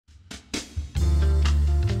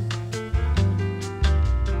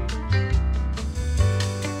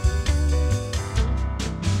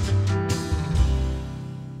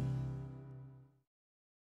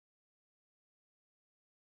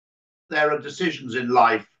there are decisions in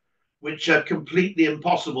life which are completely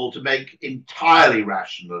impossible to make entirely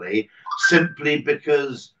rationally, simply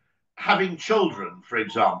because having children, for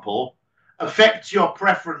example, affects your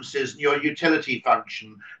preferences and your utility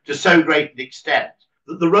function to so great an extent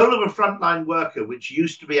that the role of a frontline worker, which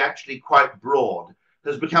used to be actually quite broad,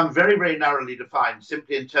 has become very, very narrowly defined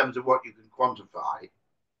simply in terms of what you can quantify.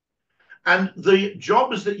 And the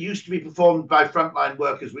jobs that used to be performed by frontline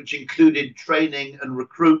workers, which included training and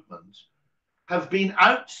recruitment, have been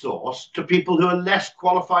outsourced to people who are less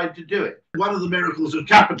qualified to do it. One of the miracles of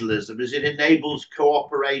capitalism is it enables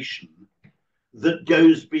cooperation that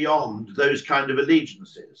goes beyond those kind of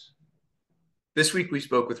allegiances. This week we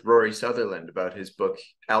spoke with Rory Sutherland about his book,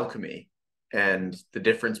 Alchemy, and the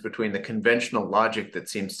difference between the conventional logic that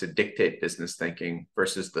seems to dictate business thinking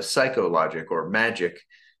versus the psychologic or magic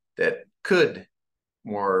that could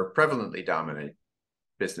more prevalently dominate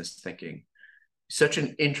business thinking. Such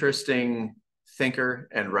an interesting thinker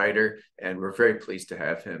and writer, and we're very pleased to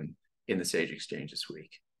have him in the Sage Exchange this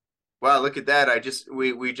week. Wow, look at that.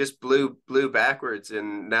 We just blew backwards,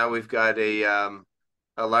 and now we've got a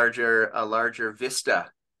larger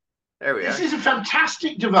vista. There we are. This is a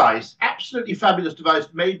fantastic device, absolutely fabulous device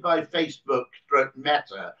made by Facebook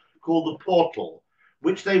Meta called the Portal,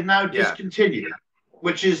 which they've now discontinued,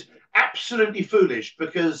 which is absolutely foolish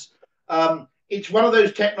because it's one of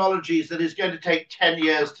those technologies that is going to take 10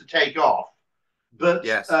 years to take off. But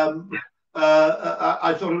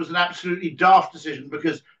I thought it was an absolutely daft decision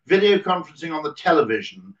because video conferencing on the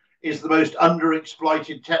television is the most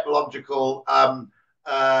underexploited technological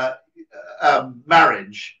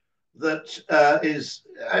marriage that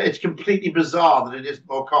it's completely bizarre that it isn't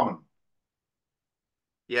more common.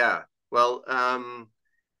 Yeah, well,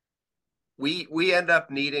 we end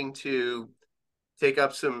up needing to take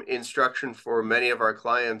up some instruction for many of our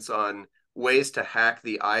clients on ways to hack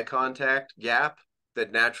the eye contact gap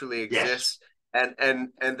that naturally exists. Yes.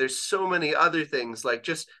 And there's so many other things, like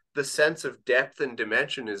just the sense of depth and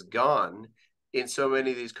dimension is gone in so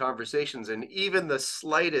many of these conversations, and even the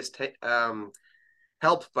slightest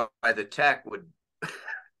help by the tech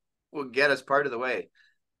would get us part of the way.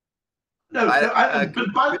 By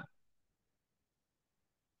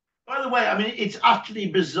the way, I mean, it's utterly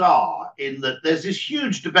bizarre in that there's this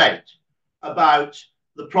huge debate about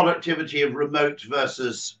the productivity of remote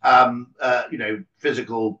versus,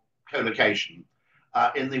 physical co-location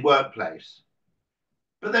in the workplace.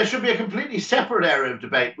 But there should be a completely separate area of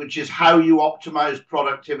debate, which is how you optimize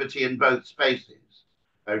productivity in both spaces.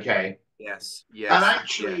 Okay. Yes.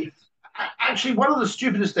 And actually, one of the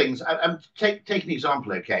stupidest things, take an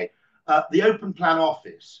example, okay? The open plan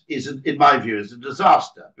office is, in my view, is a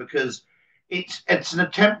disaster because it's an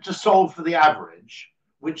attempt to solve for the average,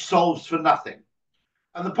 which solves for nothing.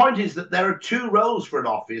 And the point is that there are two roles for an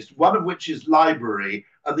office, one of which is library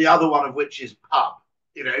and the other one of which is pub.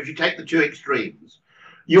 You know, if you take the two extremes,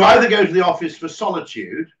 you either go to the office for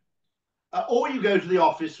solitude or you go to the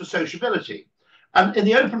office for sociability. And in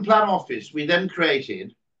the open plan office, we then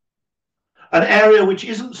created an area which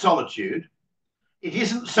isn't solitude. It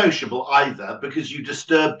isn't sociable either because you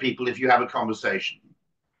disturb people if you have a conversation.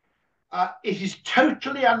 It is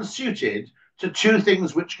totally unsuited to two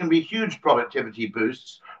things which can be huge productivity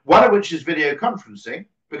boosts, one of which is video conferencing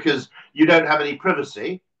because you don't have any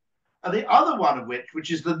privacy, and the other one of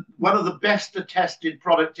which is one of the best attested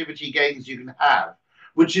productivity gains you can have,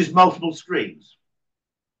 which is multiple screens.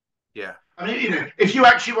 Yeah. I mean, if you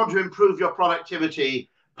actually want to improve your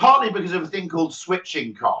productivity, partly because of a thing called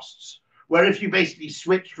switching costs, where if you basically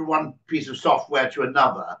switch from one piece of software to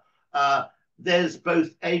another, there's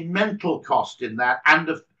both a mental cost in that and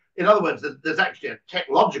in other words, there's actually a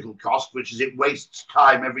technological cost, which is it wastes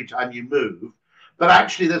time every time you move. But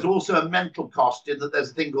actually, there's also a mental cost in that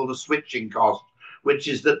there's a thing called a switching cost, which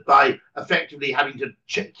is that by effectively having to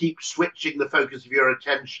keep switching the focus of your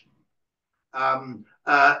attention,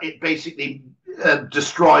 it basically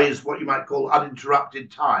destroys what you might call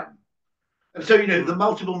uninterrupted time. And so, the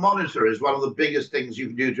multiple monitor is one of the biggest things you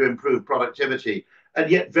can do to improve productivity.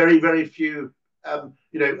 And yet very, very few,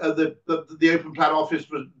 the open plan office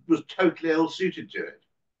was totally ill-suited to it.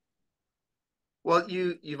 Well,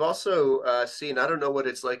 you've also seen, I don't know what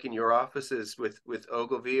it's like in your offices with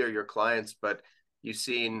Ogilvy or your clients, but you've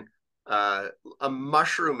seen a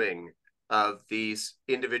mushrooming of these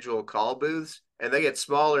individual call booths, and they get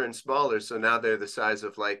smaller and smaller. So now they're the size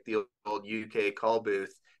of like the old UK call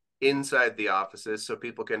booth inside the offices, so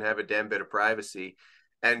people can have a damn bit of privacy.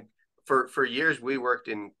 And for years, we worked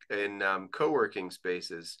in co-working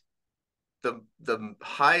spaces. The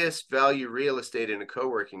highest value real estate in a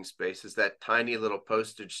co-working space is that tiny little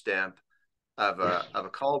postage stamp of a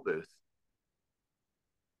call booth.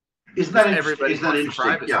 Isn't Because that interesting? everybody Isn't that wants the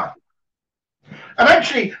interesting? privacy. Yeah. And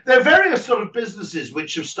actually, there are various sort of businesses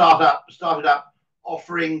which have started up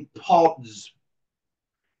offering pods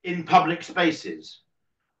in public spaces.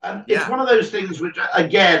 And it's Yeah. one of those things which,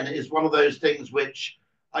 again, is one of those things which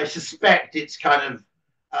I suspect it's kind of,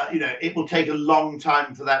 it will take a long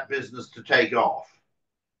time for that business to take off.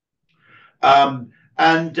 And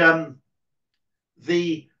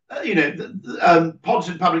the pods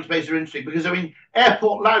in public space are interesting because, I mean,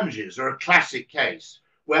 airport lounges are a classic case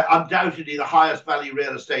where undoubtedly the highest value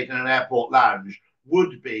real estate in an airport lounge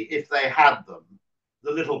would be, if they had them,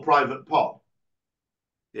 the little private pod.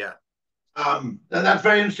 Yeah. And that's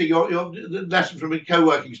very interesting. Your lesson from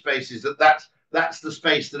co-working spaces that's the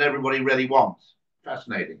space that everybody really wants.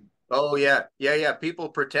 Fascinating. Oh yeah. People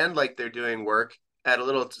pretend like they're doing work at a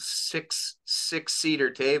little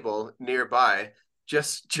six-seater table nearby,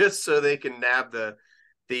 just so they can nab the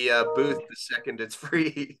booth the second it's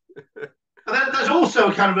free. And there's also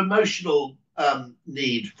a kind of emotional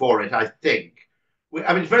need for it, I think.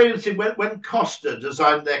 I mean, it's very interesting. When Costa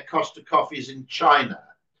designed their Costa coffees in China,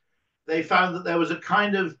 they found that there was a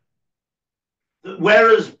kind of,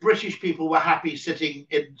 whereas British people were happy sitting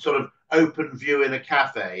in sort of open view in a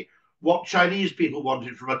cafe, what Chinese people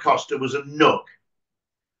wanted from a Costa was a nook.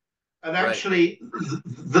 And actually,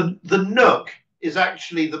 the nook is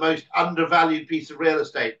actually the most undervalued piece of real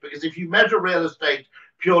estate, because if you measure real estate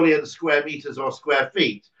purely in square meters or square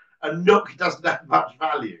feet, a nook doesn't have much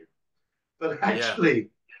value. But actually,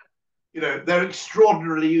 they're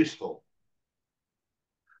extraordinarily useful.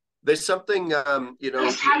 There's something,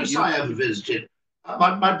 Best house I ever visited.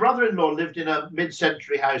 My brother-in-law lived in a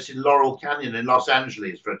mid-century house in Laurel Canyon in Los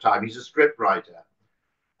Angeles for a time. He's a scriptwriter.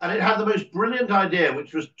 And it had the most brilliant idea,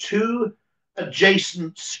 which was two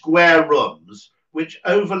adjacent square rooms, which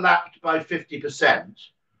overlapped by 50%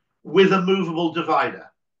 with a movable divider.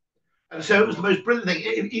 And so it was the most brilliant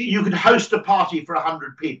thing. You could host a party for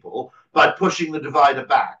 100 people by pushing the divider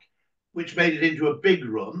back, which made it into a big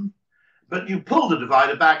room. But you pull the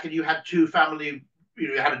divider back and you had two family,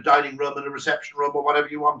 you had a dining room and a reception room or whatever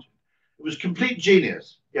you wanted. It was complete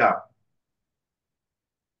genius. Yeah.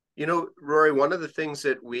 Rory, one of the things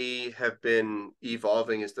that we have been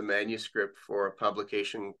evolving is the manuscript for a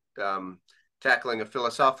publication tackling a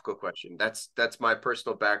philosophical question. That's my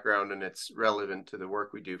personal background, and it's relevant to the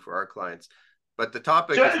work we do for our clients. But the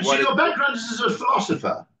topic is so your background is as a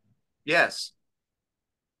philosopher? Yes.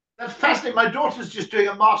 That's fascinating. My daughter's just doing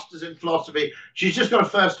a master's in philosophy. She's just got a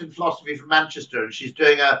first in philosophy from Manchester, and she's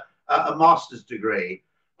doing a master's degree.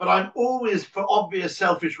 But I'm always, for obvious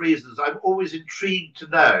selfish reasons, I'm always intrigued to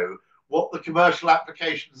know what the commercial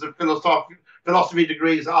applications of philosophy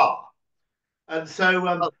degrees are. And so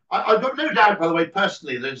I've got no doubt, by the way,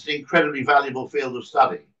 personally, that it's an incredibly valuable field of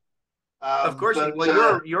study. Of course.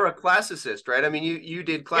 Well, you're a classicist, right? I mean, you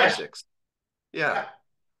did classics. Yeah.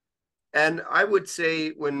 And I would say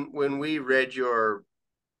when we read your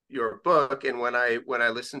book and when I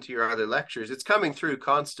listened to your other lectures, it's coming through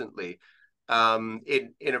constantly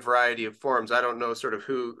in a variety of forms. I don't know sort of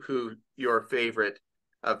who your favorite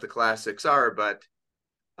of the classics are, but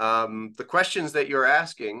the questions that you're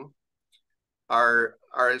asking are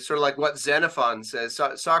sort of like what Xenophon says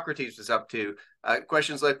Socrates was up to.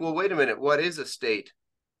 Questions like, well, wait a minute, what is a state,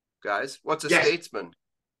 guys? What's a statesman?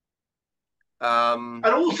 And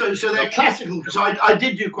also, so they're classical. So I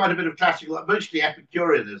did do quite a bit of classical, mostly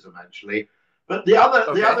Epicureanism, actually. But the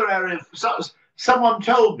other area, someone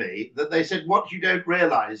told me that they said what you don't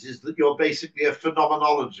realize is that you're basically a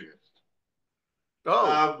phenomenologist.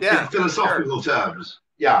 In philosophical terms.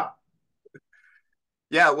 Yeah.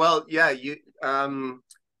 Yeah. Well, yeah. You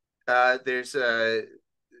there's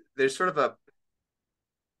sort of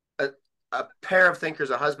a pair of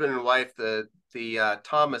thinkers, a husband and wife, the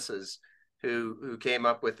Thomases, who came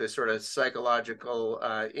up with this sort of psychological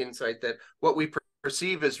insight that what we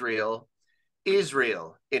perceive as real is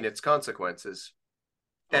real in its consequences.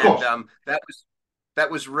 And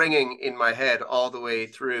that was ringing in my head all the way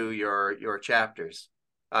through your chapters.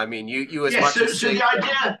 I mean, you as much as say the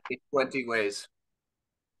idea in 20 ways.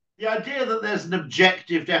 The idea that there's an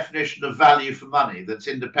objective definition of value for money that's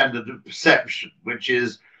independent of perception, which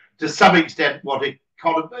is to some extent what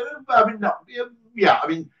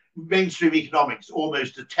mainstream economics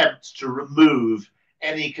almost attempts to remove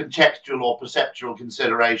any contextual or perceptual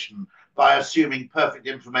consideration by assuming perfect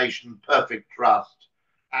information, perfect trust,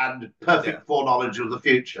 and perfect foreknowledge of the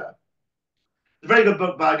future. It's a very good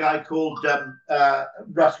book by a guy called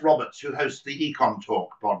Russ Roberts, who hosts the Econ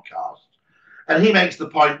Talk podcast. And he makes the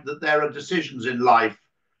point that there are decisions in life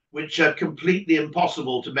which are completely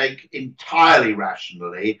impossible to make entirely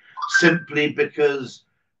rationally, simply because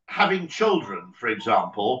having children, for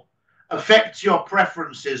example, affects your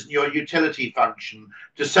preferences and your utility function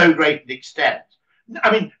to so great an extent.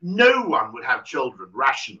 I mean, no one would have children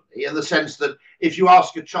rationally, in the sense that if you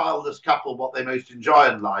ask a childless couple what they most enjoy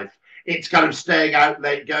in life, it's kind of staying out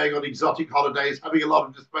late, going on exotic holidays, having a lot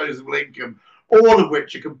of disposable income, all of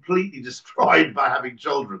which are completely destroyed by having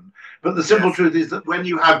children. But the simple truth is that when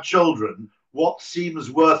you have children, what seems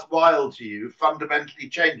worthwhile to you fundamentally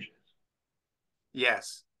changes.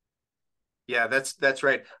 Yes. Yeah, that's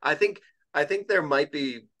right. I think there might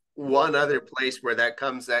be one other place where that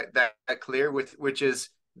comes that clear, with which is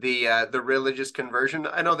the religious conversion.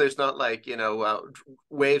 I know there's not like,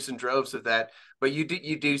 waves and droves of that, but you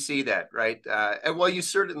do see that, right? And well, you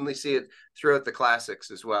certainly see it throughout the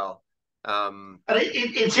classics as well. And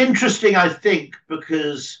it's interesting, I think,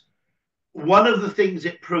 because one of the things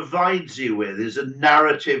it provides you with is a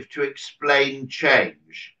narrative to explain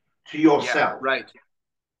change to yourself. Yeah, right.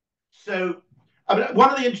 So, I mean, one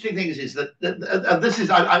of the interesting things is that this is,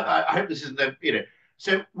 I hope this isn't,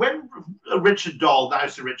 so when Richard Doll, now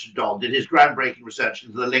Sir Richard Doll, did his groundbreaking research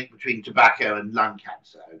into the link between tobacco and lung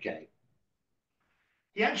cancer, okay,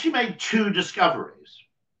 he actually made two discoveries.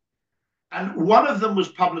 And one of them was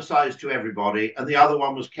publicized to everybody, and the other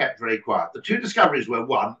one was kept very quiet. The two discoveries were,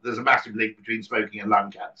 one, there's a massive link between smoking and lung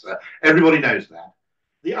cancer. Everybody knows that.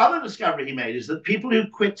 The other discovery he made is that people who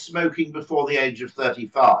quit smoking before the age of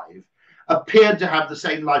 35 appeared to have the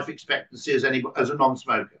same life expectancy as a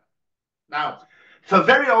non-smoker. Now, for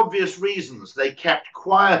very obvious reasons, they kept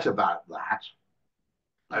quiet about that,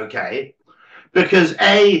 okay? Because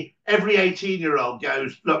every 18-year-old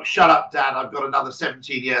goes, look, shut up, Dad, I've got another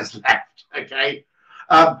 17 years left, okay?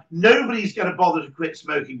 Nobody's going to bother to quit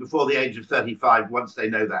smoking before the age of 35 once they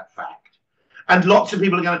know that fact. And lots of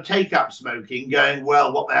people are going to take up smoking going,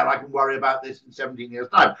 well, what the hell, I can worry about this in 17 years'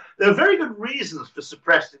 time. There are very good reasons for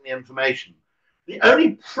suppressing the information. The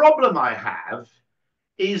only problem I have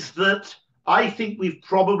is that I think we've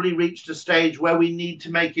probably reached a stage where we need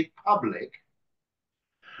to make it public.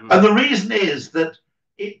 And the reason is that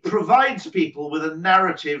it provides people with a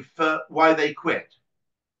narrative for why they quit.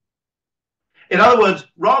 In other words,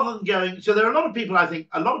 rather than going, so there are a lot of people, I think,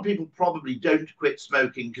 a lot of people probably don't quit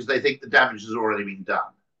smoking because they think the damage has already been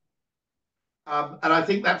done. And I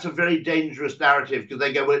think that's a very dangerous narrative, because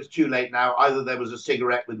they go, well, it's too late now. Either there was a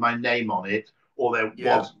cigarette with my name on it or there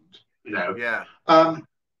wasn't, Yeah.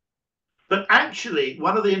 But actually,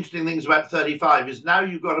 one of the interesting things about 35 is now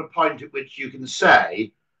you've got a point at which you can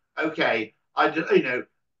say, okay,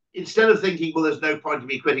 instead of thinking, well, there's no point in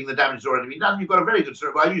me quitting, the damage has already been done, you've got a very good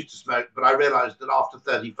story. Well, I used to smoke, but I realized that after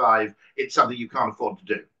 35, it's something you can't afford to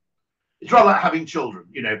do. It's rather like having children.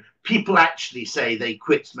 People actually say they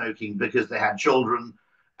quit smoking because they had children.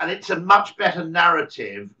 And it's a much better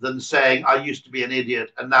narrative than saying, I used to be an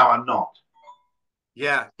idiot and now I'm not.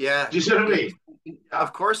 Yeah, yeah. Do you see what I mean?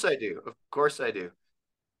 Of course I do. Of course I do.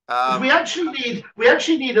 We actually need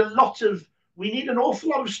we need an awful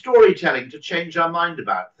lot of storytelling to change our mind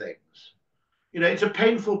about things. It's a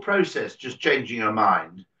painful process, just changing your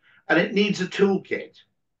mind, and it needs a toolkit.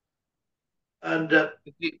 And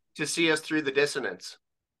to see us through the dissonance.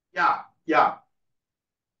 Yeah.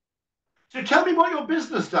 So tell me what your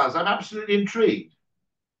business does. I'm absolutely intrigued.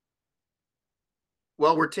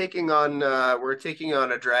 Well, we're taking on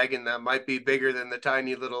a dragon that might be bigger than the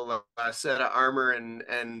tiny little set of armor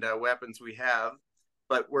and weapons we have,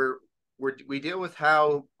 but we deal with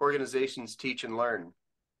how organizations teach and learn.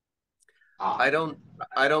 I don't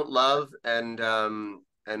love, and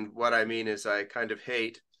what I mean is I kind of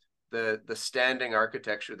hate the standing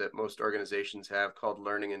architecture that most organizations have, called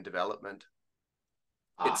learning and development.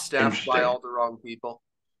 It's staffed by all the wrong people.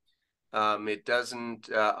 It doesn't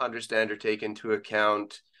understand or take into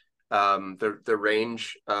account the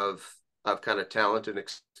range of kind of talent and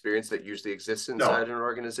experience that usually exists inside an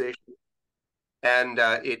organization. And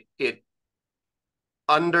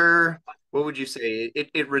what would you say?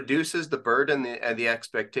 It reduces the burden and the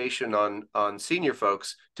expectation on senior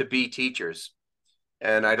folks to be teachers.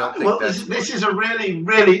 And I don't think this is a really,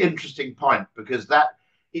 really interesting point, because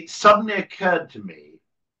it suddenly occurred to me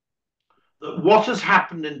that what has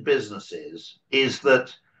happened in businesses is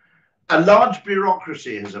that a large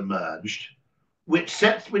bureaucracy has emerged, which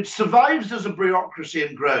survives as a bureaucracy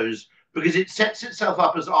and grows because it sets itself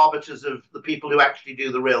up as arbiters of the people who actually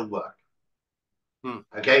do the real work.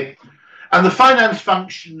 Okay? And the finance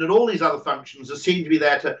function and all these other functions are seen to be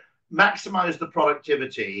there to maximize the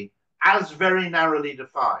productivity, as very narrowly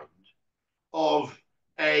defined, of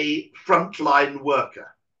a frontline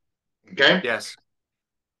worker. Okay? Yes.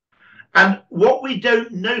 And what we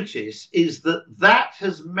don't notice is that that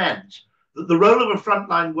has meant that the role of a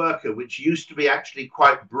frontline worker, which used to be actually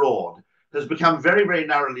quite broad, has become very, very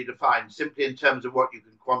narrowly defined simply in terms of what you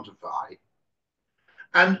can quantify.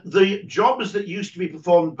 And the jobs that used to be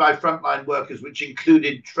performed by frontline workers, which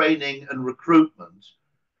included training and recruitment,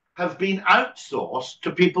 have been outsourced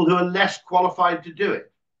to people who are less qualified to do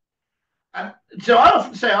it. And so I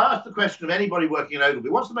often say, I ask the question of anybody working in Ogilvy,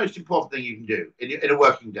 what's the most important thing you can do in a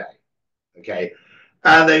working day? Okay.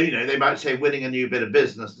 And they might say winning a new bit of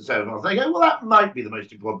business and so on. They go, well, that might be the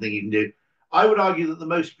most important thing you can do. I would argue that the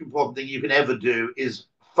most important thing you can ever do is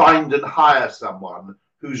find and hire someone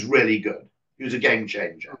who's really good, who's a game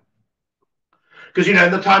changer. Because, in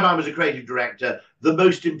the time I was a creative director, the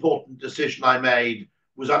most important decision I made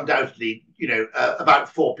was undoubtedly, about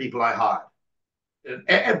 4 people I hired.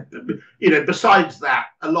 Besides that,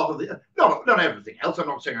 a lot of not everything else. I'm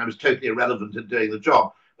not saying I was totally irrelevant at doing the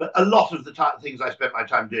job, but a lot of the things I spent my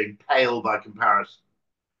time doing pale by comparison.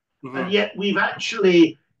 Mm-hmm. And yet we've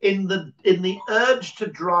actually, in the urge to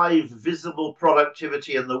drive visible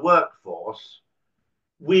productivity in the workforce,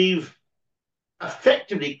 we've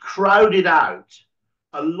effectively crowded out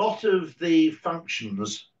a lot of the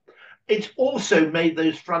functions. It's also made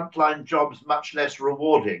those frontline jobs much less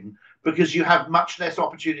rewarding because you have much less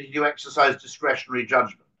opportunity to exercise discretionary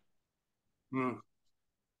judgment. Mm.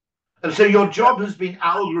 And so your job has been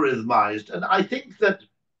algorithmized. And I think that,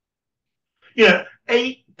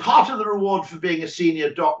 a part of the reward for being a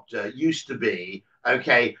senior doctor used to be,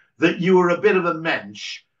 that you were a bit of a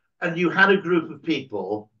mensch and you had a group of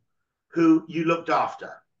people who you looked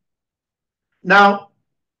after. Now,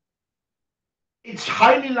 it's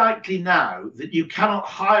highly likely now that you cannot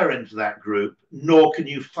hire into that group, nor can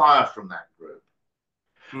you fire from that group,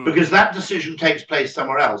 because that decision takes place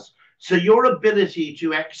somewhere else. So your ability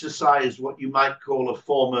to exercise what you might call a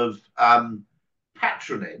form of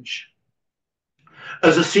patronage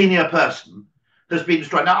as a senior person has been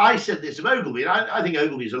destroyed. Now, I said this of Ogilvy, and I think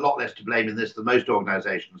Ogilvy is a lot less to blame in this than most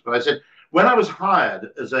organizations, but I said, when I was hired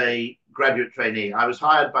as a graduate trainee, I was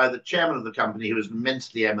hired by the chairman of the company, who was an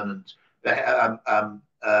immensely eminent direct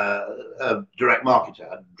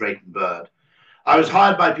marketer, Drayton Bird. I was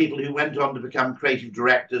hired by people who went on to become creative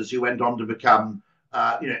directors, who went on to become,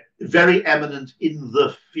 very eminent in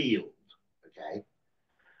the field. Okay.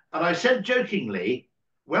 And I said jokingly,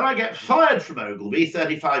 when I get fired from Ogilvy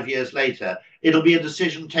 35 years later, it'll be a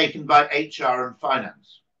decision taken by HR and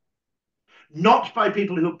finance, not by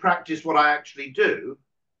people who practice what I actually do,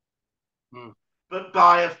 but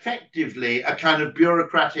by effectively a kind of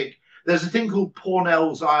bureaucratic. There's a thing called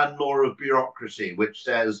Parnell's Iron Law of Bureaucracy, which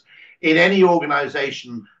says in any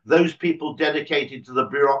organization, those people dedicated to the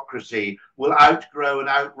bureaucracy will outgrow and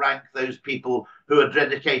outrank those people who are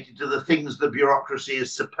dedicated to the things the bureaucracy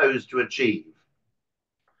is supposed to achieve.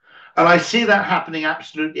 And I see that happening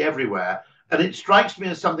absolutely everywhere. And it strikes me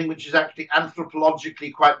as something which is actually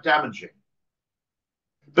anthropologically quite damaging.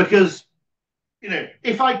 Because,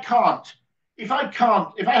 if I have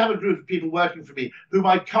a group of people working for me whom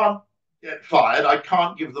I can't get fired, I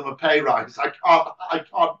can't give them a pay rise, I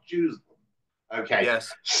can't choose them. Okay.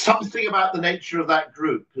 Yes. Something about the nature of that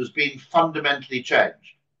group has been fundamentally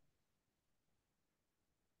changed.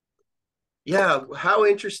 Yeah, how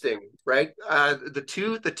interesting, right?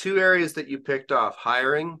 The two areas that you picked off,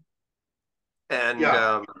 hiring and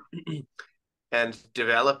and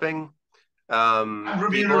developing, and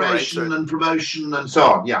remuneration, people, right? And promotion and so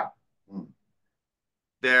on. Yeah.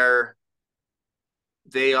 They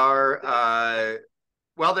are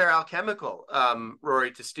they're alchemical.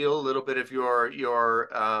 Rory, to steal a little bit of your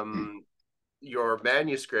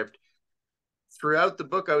manuscript, throughout the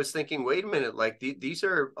book I was thinking, wait a minute, like these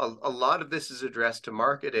are a lot of this is addressed to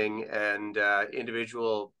marketing and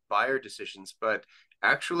individual buyer decisions, but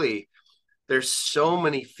actually there's so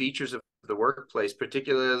many features of the workplace,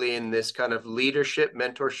 particularly in this kind of leadership,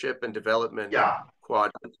 mentorship, and development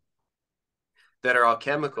quadrant, that are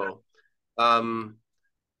alchemical, where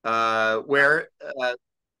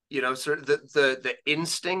sort of the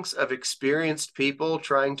instincts of experienced people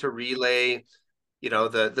trying to relay,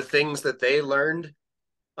 the things that they learned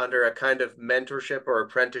under a kind of mentorship or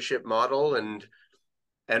apprenticeship model and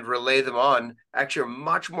relay them on, actually are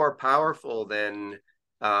much more powerful than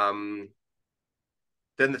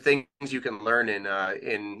the things you can learn in a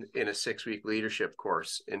 6-week leadership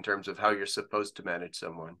course in terms of how you're supposed to manage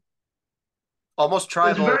someone. Almost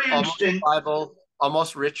tribal,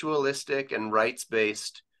 almost ritualistic and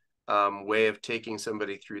rights-based way of taking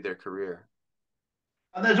somebody through their career.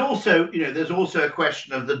 And there's also a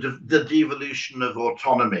question of the devolution of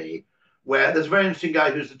autonomy, where there's a very interesting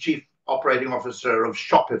guy who's the chief operating officer of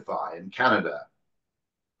Shopify in Canada.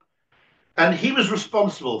 And he was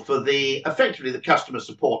responsible for effectively the customer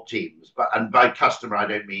support teams. And by customer, I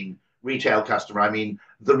don't mean retail customer. I mean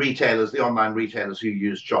the retailers, the online retailers who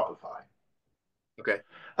use Shopify. Okay.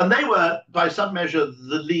 And they were, by some measure,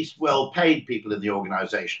 the least well-paid people in the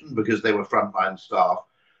organization because they were frontline staff.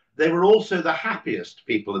 They were also the happiest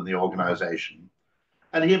people in the organization.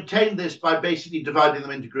 And he obtained this by basically dividing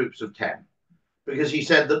them into groups of 10, because he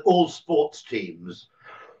said that all sports teams,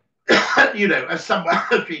 are somewhere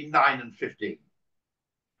between 9 and 15.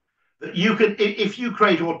 That you can, if you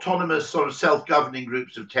create autonomous sort of self-governing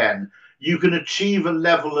groups of 10, you can achieve a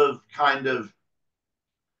level of kind of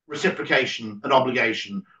reciprocation and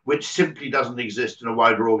obligation which simply doesn't exist in a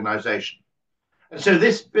wider organization. And so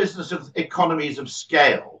this business of economies of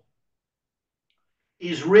scale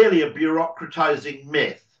is really a bureaucratizing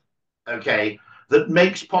myth, okay, that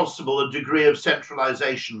makes possible a degree of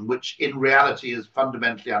centralization which in reality is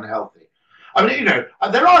fundamentally unhealthy. I mean,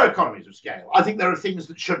 there are economies of scale. I think there are things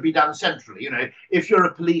that should be done centrally. If you're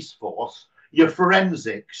a police force, your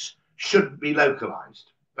forensics shouldn't be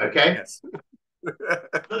localized, okay? Yes.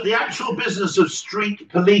 But the actual business of street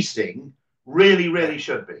policing really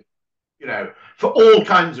should be, for all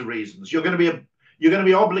kinds of reasons. You're going to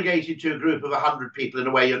be obligated to a group of 100 people in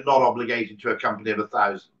a way you're not obligated to a company of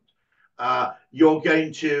 1,000. You're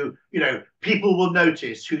going to, people will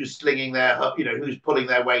notice who's slinging their hook, who's pulling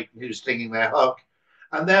their weight and who's slinging their hook.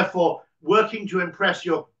 And therefore, working to impress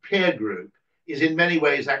your peer group is in many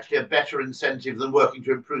ways actually a better incentive than working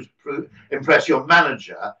to impress your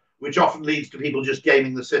manager, which often leads to people just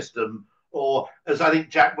gaming the system, or, as I think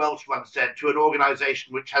Jack Welch once said, to an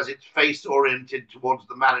organization which has its face oriented towards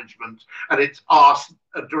the management and its arse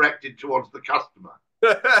directed towards the customer.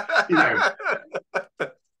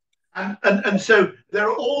 And so there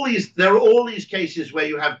are all these cases where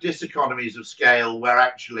you have diseconomies of scale, where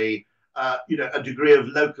actually a degree of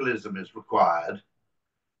localism is required,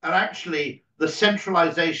 and actually the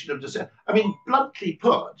centralization of decision. I mean, bluntly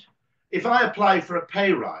put, if I apply for a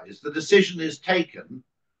pay rise, the decision is taken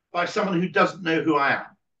by someone who doesn't know who I am.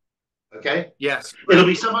 Okay? Yes. It'll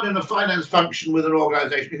be someone in a finance function with an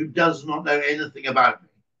organization who does not know anything about me.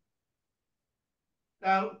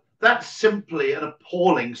 Now, that's simply an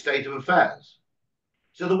appalling state of affairs.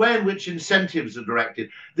 So the way in which incentives are directed.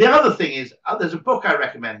 The other thing is, there's a book I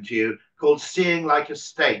recommend to you called Seeing Like a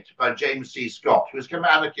State by James C. Scott, who is an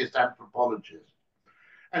anarchist anthropologist.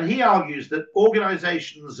 And he argues that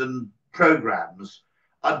organizations and programs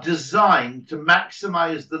are designed to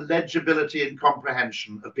maximize the legibility and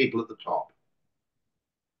comprehension of people at the top.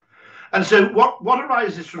 And so what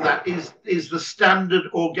arises from that is the standard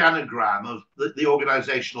organogram of the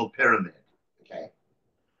organizational pyramid. Okay.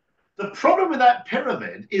 The problem with that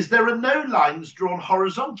pyramid is there are no lines drawn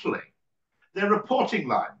horizontally. They're reporting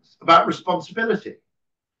lines about responsibility.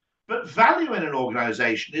 But value in an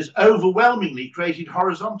organization is overwhelmingly created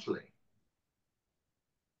horizontally.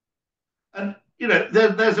 And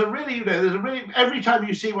there's a really every time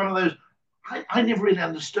you see one of those, I never really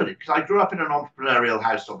understood it because I grew up in an entrepreneurial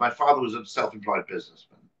household. My father was a self-employed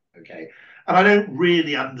businessman, okay, and I don't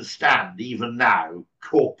really understand even now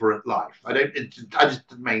corporate life. I just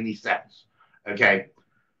didn't make any sense, okay,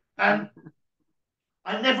 and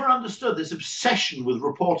I never understood this obsession with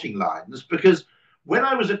reporting lines because when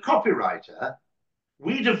I was a copywriter,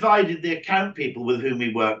 we divided the account people with whom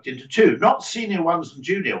we worked into two, not senior ones and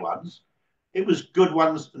junior ones. It was good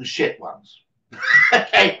ones and shit ones.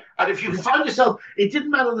 Okay. And if you found yourself, it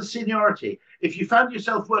didn't matter the seniority. If you found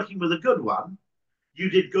yourself working with a good one, you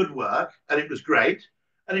did good work and it was great.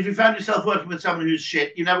 And if you found yourself working with someone who's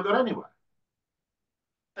shit, you never got anywhere.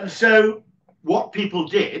 And so what people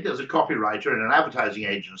did as a copywriter in an advertising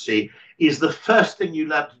agency is the first thing you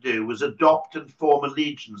learned to do was adopt and form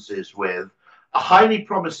allegiances with a highly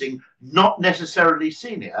promising, not necessarily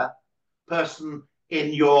senior person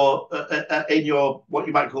in your what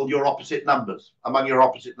you might call your opposite numbers, among your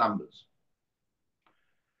opposite numbers.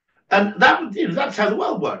 And that's how the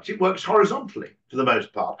world works. It works horizontally for the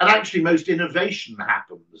most part. And actually most innovation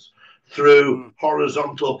happens through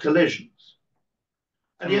horizontal collisions.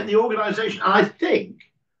 And yet the organization, and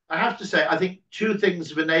I have to say, I think two things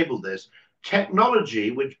have enabled this.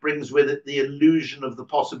 Technology, which brings with it the illusion of the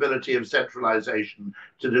possibility of centralization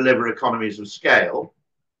to deliver economies of scale.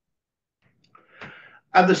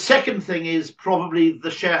 And the second thing is probably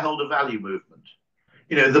the shareholder value movement.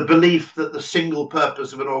 The belief that the single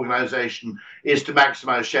purpose of an organization is to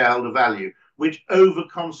maximize shareholder value, which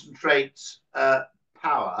over-concentrates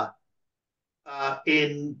power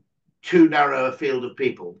in too narrow a field of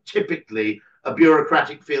people, typically a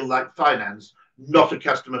bureaucratic field like finance, not a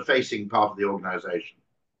customer-facing part of the organization.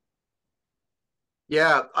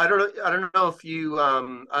 Yeah, I don't know if you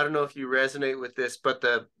resonate with this, but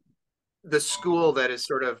the school that is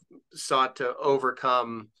sort of sought to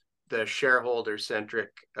overcome the shareholder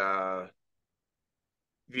centric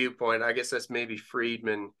viewpoint, I guess that's maybe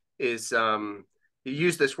Friedman, is you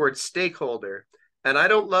use this word stakeholder, and I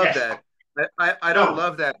don't love Yes. that. I don't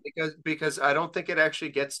love that because I don't think it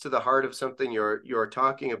actually gets to the heart of something you're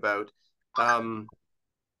talking about. And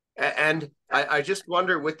I just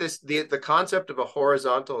wonder with this the concept of a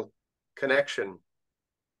horizontal connection.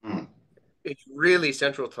 It's really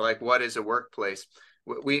central to like what is a workplace.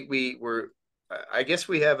 We're I guess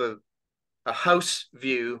we have a house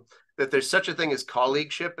view that there's such a thing as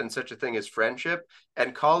colleagueship and such a thing as friendship,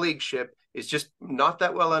 and colleagueship is just not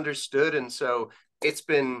that well understood, and so it's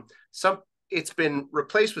been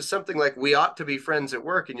replaced with something like we ought to be friends at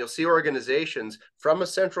work, and you'll see organizations from a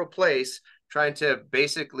central place trying to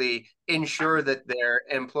basically ensure that their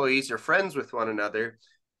employees are friends with one another.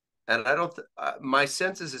 And I don't, my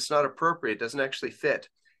sense is it's not appropriate. It doesn't actually fit.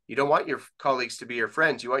 You don't want your colleagues to be your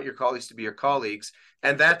friends. You want your colleagues to be your colleagues.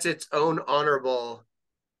 And that's its own honorable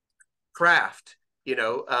craft.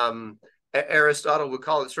 Aristotle would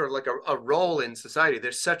call it sort of like a role in society.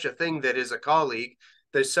 There's such a thing that is a colleague.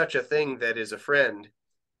 There's such a thing that is a friend.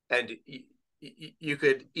 And you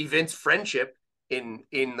could evince friendship in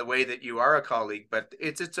the way that you are a colleague, but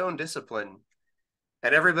it's its own discipline.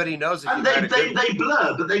 And everybody knows if and they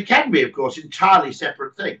blur, but they can be, of course, entirely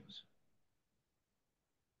separate things.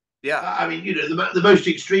 Yeah. I mean, the most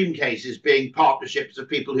extreme cases being partnerships of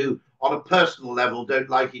people who, on a personal level, don't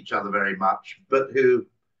like each other very much, but who.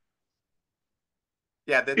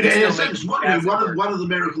 Yeah, in a sense, one of the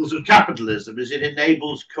miracles of capitalism is it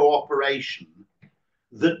enables cooperation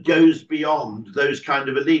that goes beyond those kind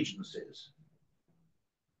of allegiances.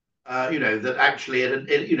 That actually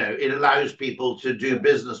it allows people to do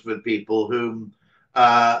business with people whom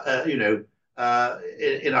in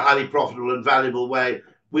a highly profitable and valuable way,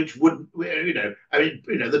 which wouldn't,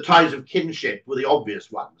 the ties of kinship were the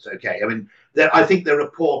obvious ones. Okay, I mean, I think there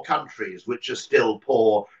are poor countries which are still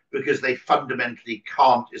poor because they fundamentally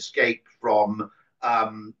can't escape from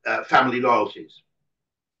family loyalties.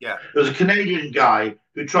 Yeah, there was a Canadian guy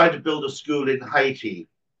who tried to build a school in Haiti.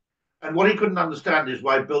 And what he couldn't understand is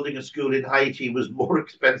why building a school in Haiti was more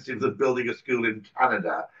expensive than building a school in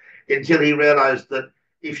Canada, until he realized that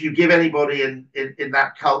if you give anybody in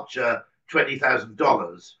that culture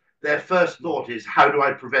 $20,000, their first thought is, how do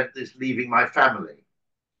I prevent this leaving my family?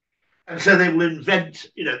 And so they will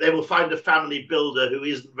they will find a family builder who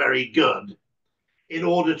isn't very good in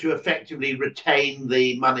order to effectively retain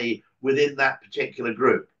the money within that particular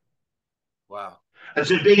group. Wow. And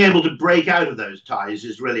so being able to break out of those ties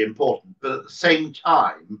is really important. But at the same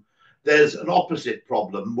time, there's an opposite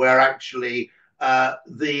problem where actually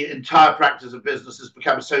the entire practice of business has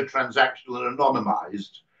become so transactional and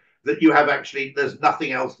anonymized that there's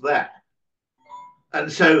nothing else there. And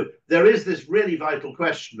so there is this really vital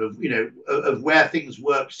question of where things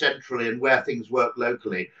work centrally and where things work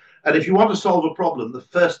locally. And if you want to solve a problem, the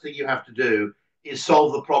first thing you have to do is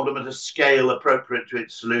solve the problem at a scale appropriate to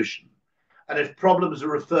its solution. And if problems are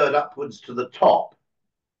referred upwards to the top,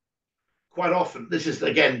 quite often, this is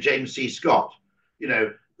again James C. Scott,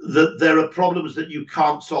 that there are problems that you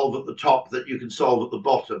can't solve at the top that you can solve at the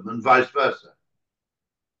bottom, and vice versa.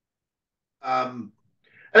 And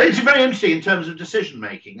it's very interesting in terms of decision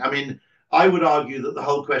making. I mean, I would argue that the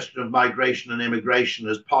whole question of migration and immigration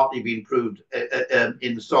has partly been proved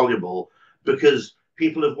insoluble because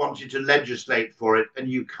people have wanted to legislate for it, and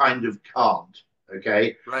you kind of can't.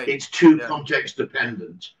 Okay, right. It's too context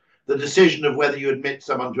dependent. The decision of whether you admit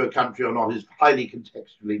someone to a country or not is highly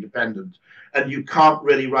contextually dependent, and you can't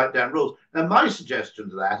really write down rules. Now, my suggestion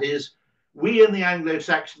to that is we in the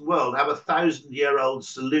Anglo-Saxon world have 1,000-year-old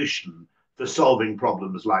solution for solving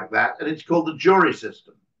problems like that, and it's called the jury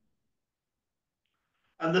system.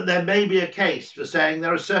 And that there may be a case for saying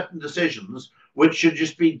there are certain decisions which should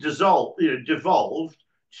just be devolved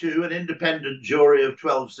to an independent jury of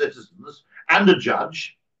 12 citizens and a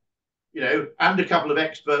judge, and a couple of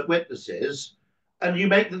expert witnesses, and you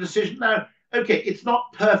make the decision. Now, okay, it's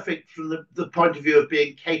not perfect from the point of view of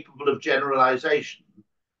being capable of generalization,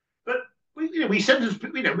 but countries sentence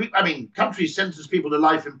people to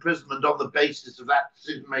life imprisonment on the basis of that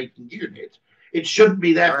decision-making unit. It shouldn't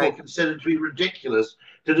be therefore considered to be ridiculous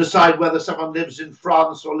to decide whether someone lives in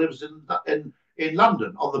France or lives in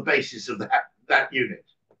London on the basis of that unit.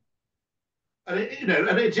 And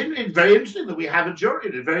it's very interesting that we have a jury.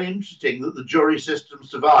 It's very interesting that the jury system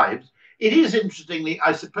survives. It is interestingly,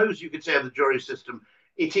 I suppose you could say, of the jury system,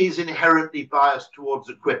 it is inherently biased towards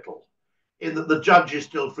acquittal, in that the judge is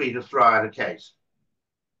still free to throw out a case.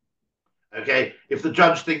 Okay, if the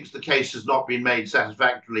judge thinks the case has not been made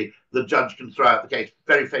satisfactorily, the judge can throw out the case.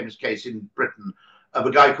 Very famous case in Britain of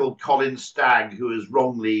a guy called Colin Stagg, who was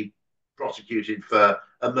wrongly prosecuted for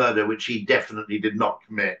a murder which he definitely did not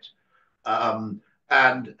commit.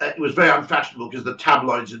 And it was very unfashionable because the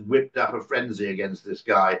tabloids had whipped up a frenzy against this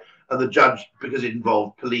guy. And the judge, because it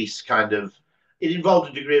involved police it involved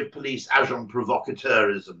a degree of police agent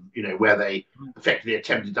provocateurism, where they effectively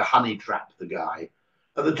attempted to honey trap the guy.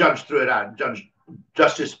 And the judge threw it out.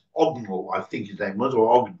 Justice Ognall, I think his name was, or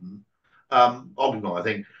Ogden, Ognall, I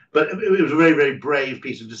think. But it was a very, very brave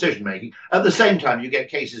piece of decision making. At the same time, you get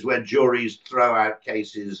cases where juries throw out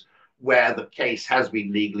cases where the case has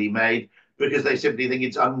been legally made because they simply think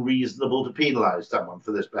it's unreasonable to penalize someone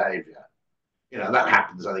for this behavior. That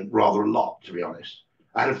happens, I think, rather a lot, to be honest.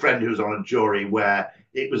 I had a friend who was on a jury where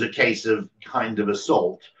it was a case of kind of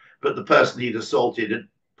assault, but the person he'd assaulted had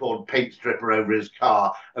poured paint stripper over his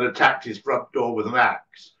car and attacked his front door with an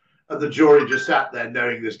axe. And the jury just sat there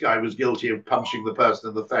knowing this guy was guilty of punching the person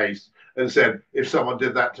in the face and said, if someone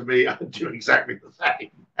did that to me, I'd do exactly the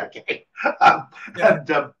same. Okay.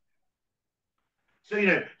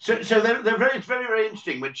 So it's very, very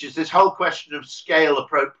interesting, which is this whole question of scale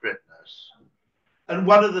appropriateness. And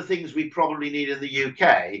one of the things we probably need in the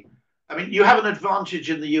UK, I mean, you have an advantage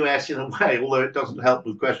in the US in a way, although it doesn't help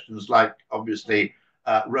with questions like, obviously,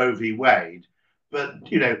 Roe v. Wade. But,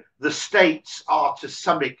 the states are to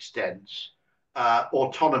some extent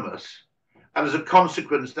autonomous. And as a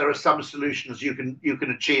consequence, there are some solutions you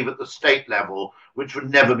can achieve at the state level, which would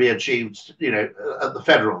never be achieved, at the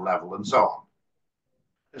federal level and so on.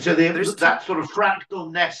 And so that sort of fractal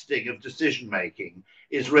nesting of decision making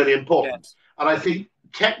is really important. Yes. And I think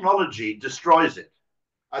technology destroys it.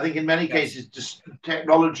 I think in many cases,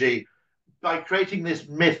 technology, by creating this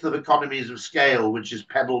myth of economies of scale, which is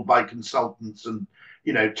peddled by consultants and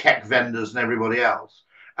tech vendors and everybody else,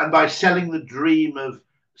 and by selling the dream of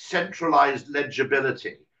centralized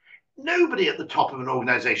legibility, nobody at the top of an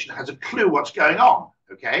organization has a clue what's going on.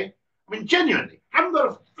 Okay, I mean, genuinely, haven't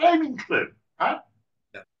got a flaming clue, right?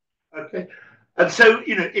 Okay. And so,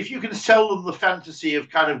 if you can sell them the fantasy of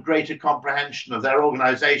kind of greater comprehension of their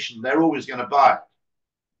organization, they're always going to buy it.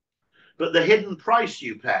 But the hidden price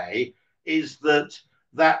you pay is that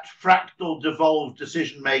fractal devolved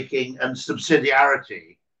decision-making and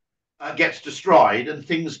subsidiarity gets destroyed and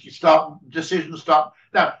decisions start.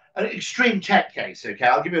 Now, an extreme tech case, okay,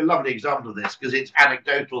 I'll give you a lovely example of this because it's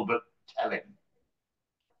anecdotal but telling.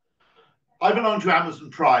 I belong to Amazon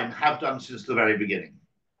Prime, have done since the very beginning.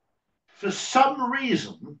 For some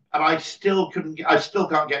reason, and I still can't get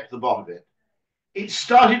to the bottom of it, it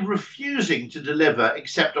started refusing to deliver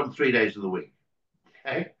except on 3 days of the week.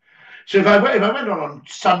 Okay, so if I went on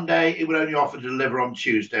Sunday, it would only offer to deliver on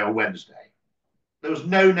Tuesday or Wednesday. There was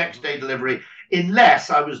no next day delivery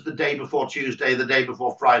unless I was the day before Tuesday, the day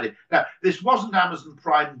before Friday. Now, this wasn't Amazon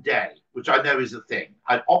Prime Day, which I know is a thing.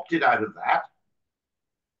 I opted out of that,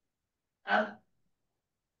 and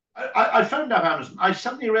I phoned up Amazon. I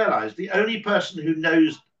suddenly realized the only person who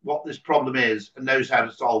knows what this problem is and knows how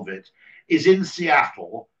to solve it is in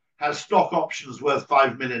Seattle, has stock options worth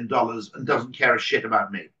 $5 million and doesn't care a shit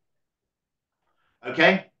about me.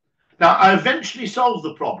 Okay? Now, I eventually solved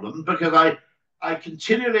the problem because I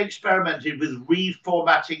continually experimented with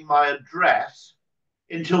reformatting my address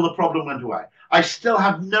until the problem went away. I still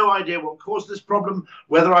have no idea what caused this problem,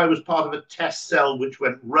 whether I was part of a test cell which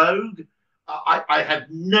went rogue. I had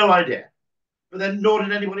no idea, but then nor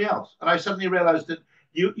did anybody else. And I suddenly realized that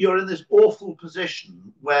you're in this awful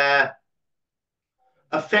position where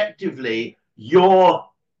effectively your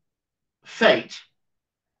fate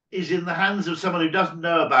is in the hands of someone who doesn't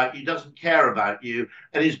know about you, doesn't care about you,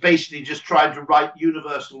 and is basically just trying to write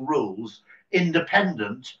universal rules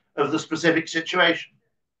independent of the specific situation.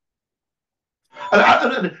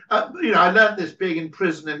 I learned this being in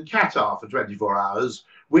prison in Qatar for 24 hours,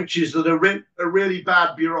 which is that a really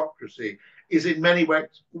bad bureaucracy is in many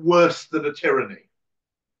ways worse than a tyranny.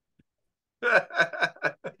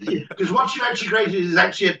 Because what you actually created is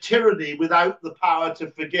actually a tyranny without the power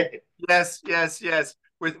to forgive. Yes.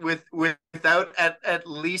 Without at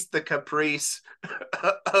least the caprice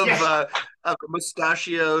of a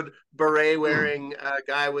mustachioed beret wearing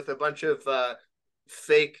guy with a bunch of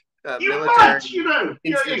fake military.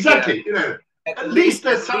 Exactly. At least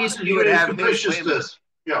there's some degree of capriciousness.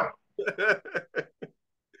 Yeah.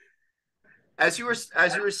 As you were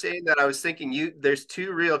saying that, I was thinking there's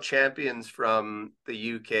two real champions from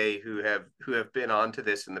the UK who have been onto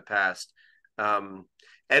this in the past.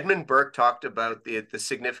 Edmund Burke talked about the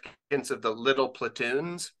significance of the little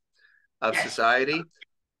platoons of society,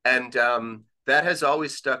 and that has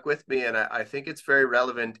always stuck with me, and I think it's very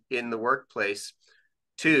relevant in the workplace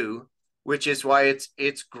too, which is why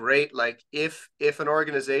it's great. Like if an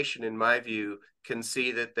organization, in my view, can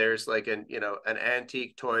see that there's like an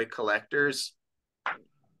antique toy collectors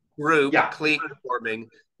group, clique forming,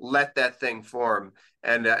 let that thing form.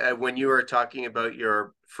 And when you were talking about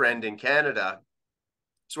your friend in Canada,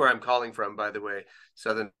 it's where I'm calling from, by the way,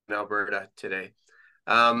 Southern Alberta today.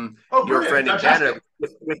 Your friend in Canada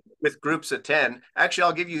with groups of 10. Actually,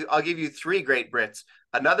 I'll give you 3 great Brits.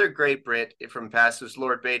 Another great Brit from past was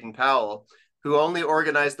Lord Baden-Powell, who only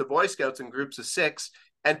organized the Boy Scouts in groups of 6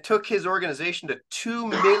 and took his organization to 2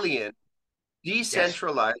 million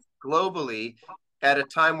decentralized globally at a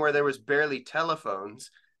time where there was barely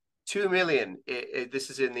telephones. 2 million. This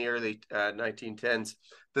is in the early 1910s.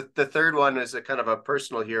 The third one is a kind of a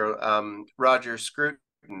personal hero, Roger Scruton.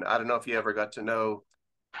 I don't know if you ever got to know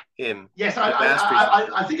him. Yes,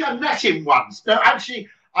 I think I met him once. No, actually,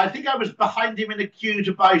 I think I was behind him in a queue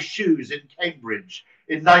to buy shoes in Cambridge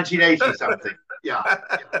in 1980 something. Yeah.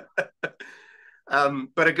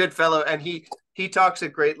 But a good fellow, and he talks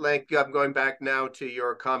at great length. I'm going back now to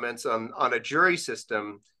your comments on a jury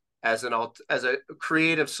system as a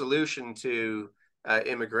creative solution to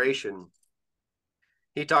immigration.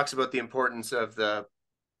 He talks about the importance of the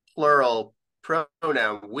plural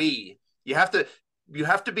pronoun we. You have to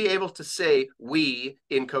be able to say we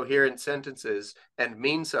in coherent sentences and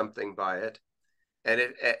mean something by it,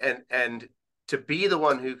 and to be the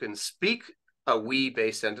one who can speak a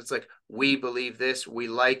we-based sentence, like we believe this, we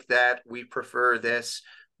like that, we prefer this,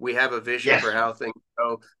 we have a vision for how things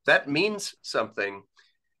go. That means something,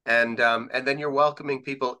 and then you're welcoming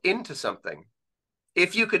people into something.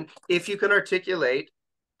 If you can articulate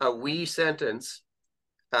a we sentence,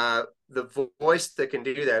 the voice that can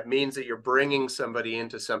do that means that you're bringing somebody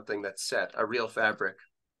into something that's set, a real fabric.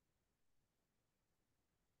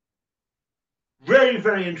 Very,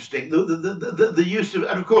 very interesting. The use of,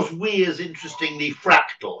 and of course, we is interestingly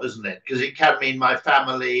fractal, isn't it? Because it can mean my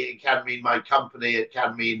family, it can mean my company, it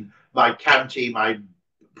can mean my county, my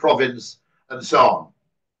province, and so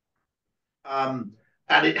on.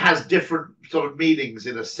 And it has different sort of meanings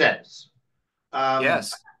in a sense.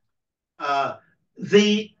 Yes.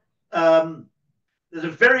 It's a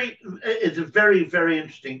very, very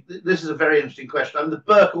interesting. This is a very interesting question. I mean, the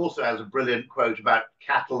Burke also has a brilliant quote about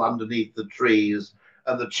cattle underneath the trees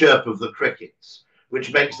and the chirp of the crickets,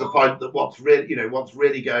 which makes the point that what's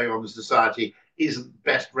really going on in society isn't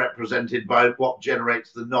best represented by what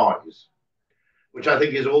generates the noise, which I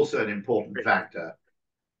think is also an important factor.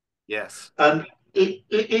 Yes, and it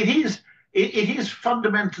is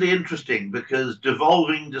fundamentally interesting because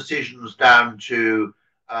devolving decisions down to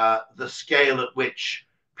the scale at which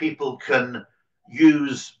people can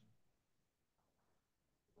use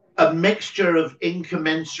a mixture of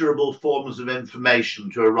incommensurable forms of information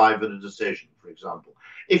to arrive at a decision, for example.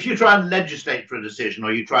 If you try and legislate for a decision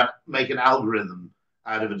or you try and make an algorithm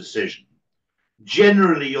out of a decision,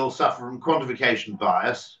 generally you'll suffer from quantification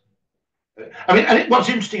bias. I mean, and what's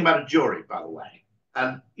interesting about a jury, by the way,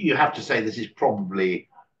 and you have to say this is probably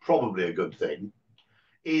a good thing,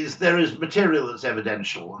 is there is material that's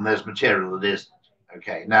evidential and there's material that isn't.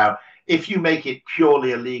 Okay, now, if you make it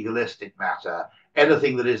purely a legalistic matter,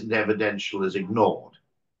 anything that isn't evidential is ignored.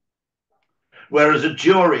 Whereas a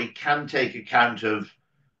jury can take account of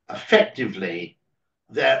effectively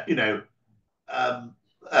their,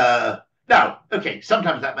 now, okay,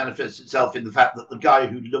 sometimes that manifests itself in the fact that the guy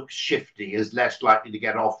who looks shifty is less likely to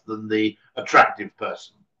get off than the attractive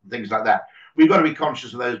person, things like that. We've got to be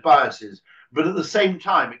conscious of those biases. But at the same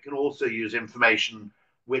time, it can also use information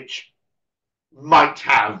which might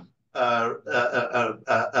have,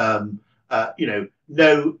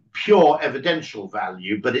 no pure evidential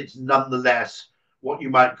value, but it's nonetheless what you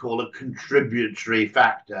might call a contributory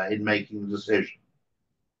factor in making the decision.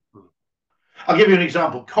 I'll give you an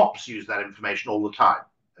example. Cops use that information all the time.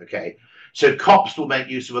 Okay, so cops will make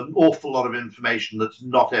use of an awful lot of information that's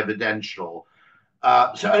not evidential.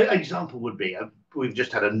 So an example would be we've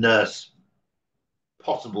just had a nurse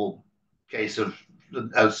possible case of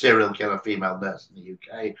a serial killer female nurse in the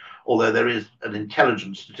UK, although there is an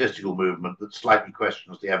intelligent statistical movement that slightly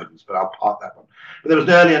questions the evidence, but I'll park that one. But there was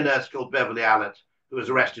an earlier nurse called Beverly Allett who was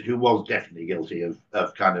arrested, who was definitely guilty of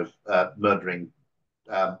kind of murdering,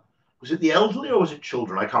 was it the elderly or was it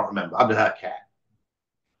children? I can't remember, under her care.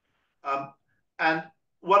 And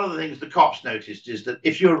one of the things the cops noticed is that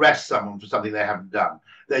if you arrest someone for something they haven't done,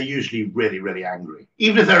 they're usually really, really angry.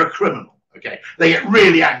 Even if they're a criminal, okay, they get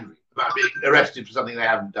really angry. about being arrested for something they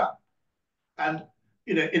haven't done. And,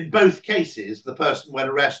 in both cases, the person, when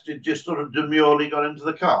arrested, just sort of demurely got into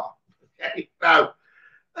the car. Okay? Now,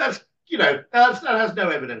 that has no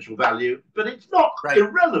evidential value, but it's not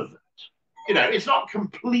irrelevant. It's not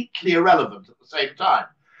completely irrelevant at the same time.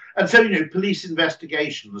 And so, police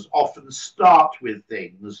investigations often start with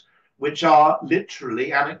things which are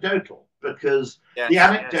literally anecdotal, because the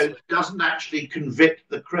anecdote doesn't actually convict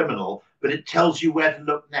the criminal, but it tells you where to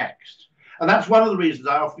look next. And that's one of the reasons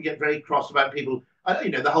I often get very cross about people,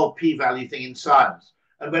 the whole p-value thing in science.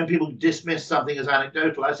 And when people dismiss something as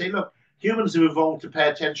anecdotal, I say, look, humans have evolved to pay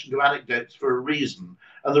attention to anecdotes for a reason.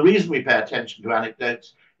 And the reason we pay attention to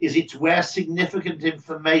anecdotes is it's where significant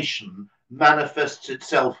information manifests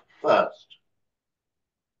itself first.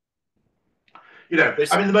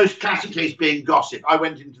 The most classic case being gossip. I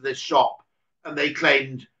went into this shop and they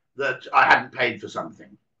claimed that I hadn't paid for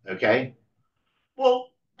something. Okay. Well,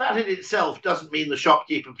 that in itself doesn't mean the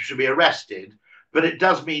shopkeeper should be arrested, but it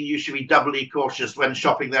does mean you should be doubly cautious when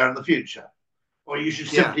shopping there in the future, or you should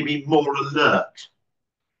simply be more alert.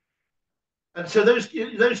 And so those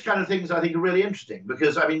kind of things I think are really interesting,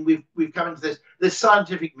 because we've come into this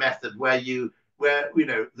scientific method where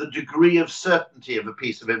the degree of certainty of a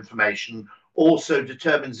piece of information also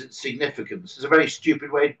determines its significance. It's a very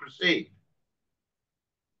stupid way to proceed.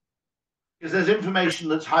 Because there's information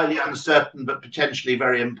that's highly uncertain but potentially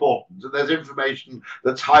very important, and there's information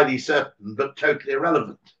that's highly certain but totally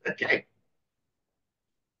irrelevant. Okay.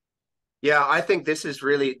 Yeah, I think this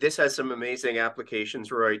has some amazing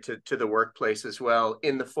applications, Roy, to the workplace as well,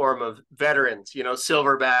 in the form of veterans,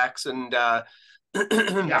 silverbacks and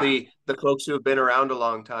the folks who have been around a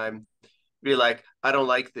long time. Be like, I don't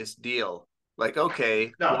like this deal. Like,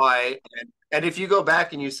 okay, why? And if you go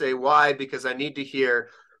back and you say why, because I need to hear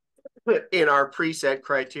in our preset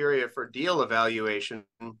criteria for deal evaluation,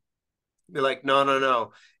 be like,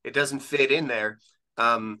 no, it doesn't fit in there.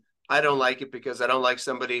 I don't like it because I don't like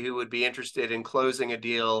somebody who would be interested in closing a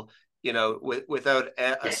deal, without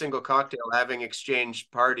a single cocktail having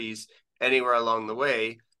exchanged parties anywhere along the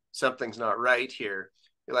way. Something's not right here.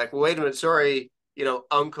 You're like, well, wait a minute, sorry,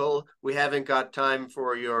 uncle, we haven't got time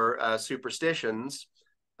for your superstitions.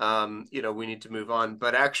 We need to move on.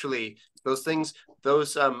 But actually, those things,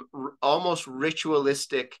 those almost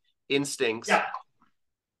ritualistic instincts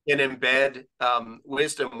can embed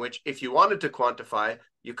wisdom, which if you wanted to quantify,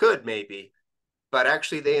 you could maybe, but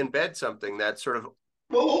actually they embed something that sort of.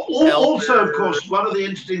 Well, also, of course, one of the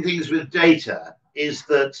interesting things with data is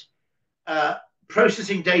that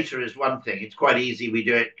processing data is one thing. It's quite easy. We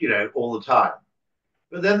do it, all the time.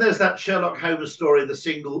 But then there's that Sherlock Holmes story, the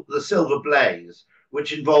Silver Blaze,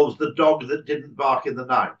 which involves the dog that didn't bark in the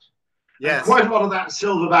night. Yes. And quite a lot of that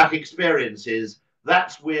silverback experience is,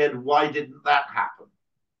 that's weird, why didn't that happen?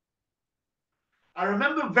 I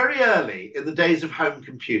remember very early in the days of home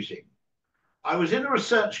computing, I was in a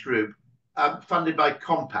research group funded by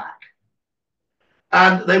Compaq.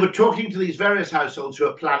 And they were talking to these various households who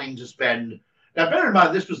are planning to spend. Now, bear in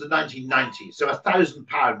mind, this was the 1990s, so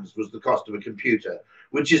 £1,000 was the cost of a computer,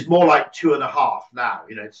 which is more like 2.5 now.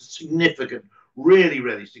 It's a significant, really,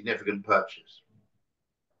 really significant purchase.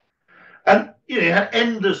 And, you had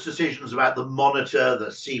endless decisions about the monitor, the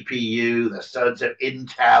CPU, the so-and-so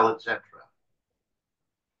Intel, etc.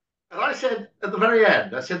 And I said, at the very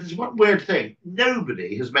end, there's one weird thing.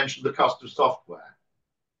 Nobody has mentioned the cost of software.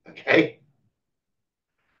 Okay?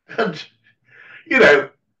 And,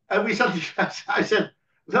 and we suddenly, I said,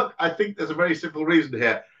 look, I think there's a very simple reason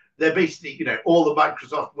here. They're basically, all the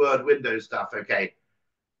Microsoft Word, Windows stuff, okay?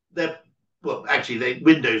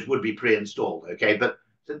 Windows would be pre-installed, okay? But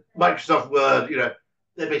Microsoft Word,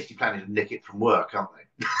 they're basically planning to nick it from work, aren't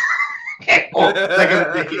they? Or they're going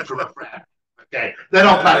to nick it from a friend. Okay, they're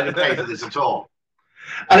not planning to pay for this at all.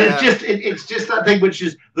 And it's just that thing, which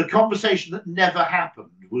is the conversation that never happened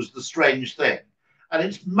was the strange thing. And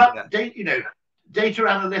it's data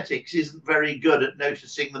analytics isn't very good at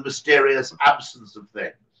noticing the mysterious absence of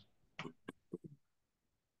things.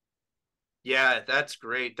 Yeah, that's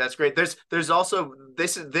great. That's great. There's also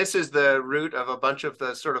this is the root of a bunch of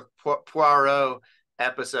the sort of Poirot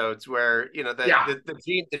episodes where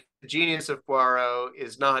the genius of Poirot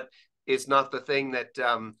is not the thing that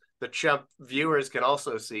the chump viewers can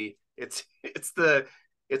also see. It's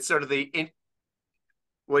sort of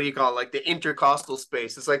what do you call it? Like the intercostal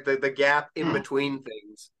space. It's like the gap in between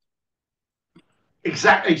things.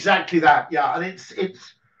 Exactly that. Yeah, and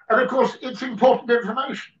and of course it's important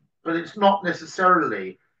information, but it's not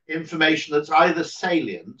necessarily information that's either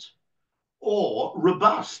salient or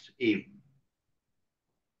robust even.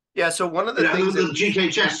 Yeah. So one of You the know, things that the G.K.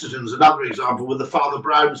 Chesterton's another example with the Father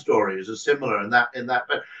Brown story is similar in that.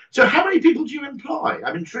 But so, how many people do you employ?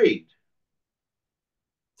 I'm intrigued.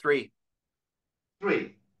 three.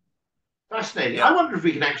 Three. Fascinating. Yeah. I wonder if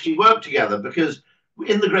we can actually work together because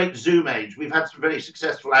in the great Zoom age, we've had some very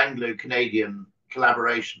successful Anglo-Canadian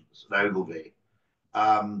collaborations at Ogilvy.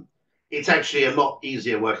 Um, it's actually a lot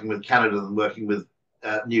easier working with Canada than working with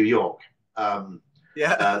New York.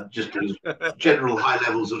 Yeah. Just as general high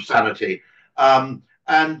levels of sanity and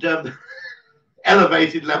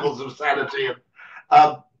elevated levels of sanity.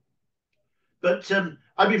 Um, but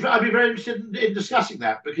I'd be very interested in discussing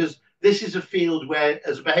that because this is a field where,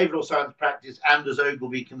 as a behavioral science practice and as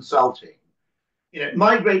Ogilvy Consulting, you know,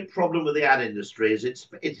 my great problem with the ad industry is it's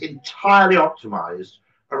entirely optimized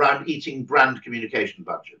around eating brand communication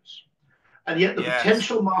budgets. And yet the Yes.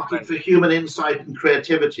 potential market Right. for human insight and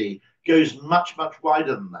creativity goes much, much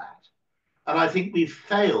wider than that. And I think we've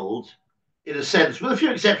failed, in a sense, with a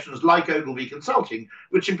few exceptions like Ogilvy Consulting,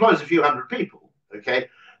 which employs a few hundred people, okay?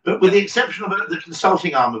 But with Yeah. the exception of the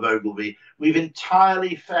consulting arm of Ogilvy, we've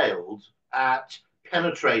entirely failed at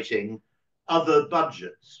penetrating other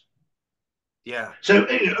budgets. Yeah. So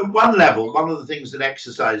at one level, one of the things that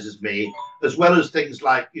exercises me, as well as things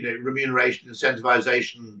like, you know, remuneration,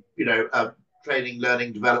 incentivization, you know, training,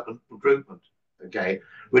 learning, development, recruitment, okay,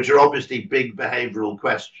 which are obviously big behavioral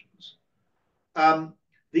questions. Um,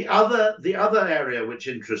 the other area which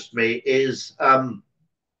interests me is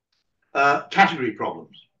category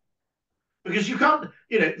problems because you can't,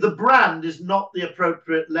 you know, the brand is not the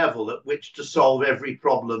appropriate level at which to solve every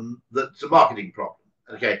problem that's a marketing problem.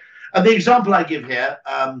 Okay, and the example I give here,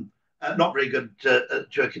 not very good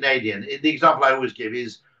to a Canadian. The example I always give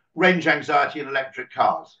is range anxiety in electric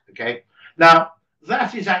cars. Okay, now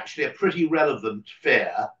that is actually a pretty relevant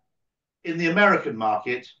fear in the American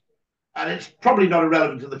market, and it's probably not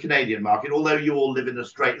irrelevant in the Canadian market, although you all live in a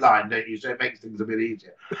straight line, don't you? So it makes things a bit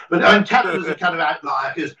easier. But I mean, Canada's a kind of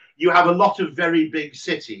outlier because you have a lot of very big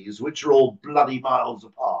cities which are all bloody miles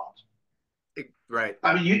apart. Right.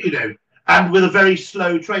 I mean, you know, and with a very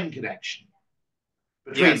slow train connection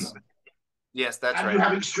between Yes. them. Yes, that's And you right.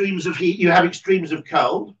 have extremes of heat, you have extremes of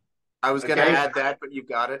cold. I was going to Okay. add that, but you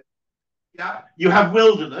got it. Yeah. You have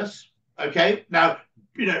wilderness. Okay. Now,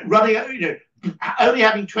 you know, running, you know, only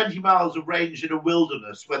having 20 miles of range in a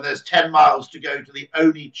wilderness when there's 10 miles to go to the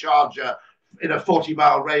only charger in a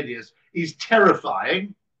 40-mile radius is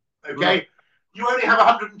terrifying. Okay. Mm. You only have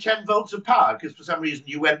 110 volts of power because for some reason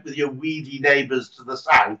you went with your weedy neighbors to the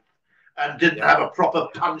south and didn't Yeah. have a proper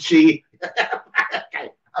punchy.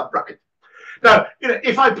 Okay, right. Now, you know,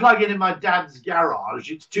 if I plug in my dad's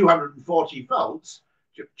garage, it's 240 volts,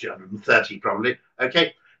 230 probably.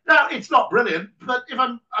 Okay. Now it's not brilliant, but if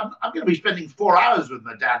I'm going to be spending 4 hours with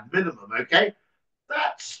my dad minimum. Okay,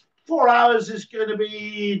 that's 4 hours is going to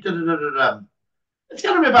be it's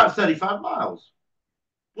going to be about 35 miles.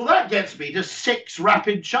 Well, that gets me to 6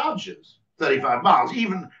 rapid charges, 35 miles,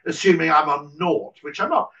 even assuming I'm on naught, which I'm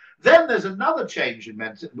not. Then there's another change in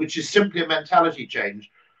which is simply a mentality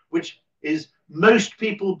change, which is most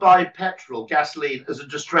people buy petrol, gasoline as a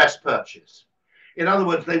distress purchase. In other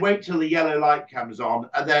words, they wait till the yellow light comes on,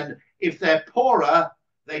 and then if they're poorer,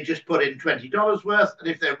 they just put in $20 worth, and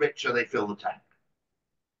if they're richer, they fill the tank.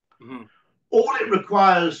 Mm-hmm. All it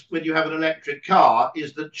requires when you have an electric car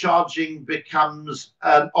is that charging becomes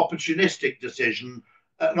an opportunistic decision,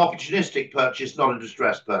 an opportunistic purchase, not a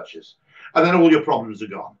distress purchase. And then all your problems are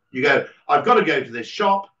gone. You go, I've got to go to this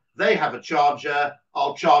shop. They have a charger.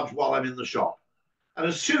 I'll charge while I'm in the shop. And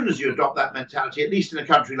as soon as you adopt that mentality, at least in a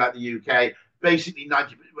country like the UK, basically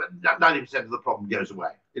 90% of the problem goes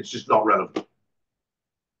away. It's just not relevant.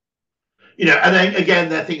 You know, and then again,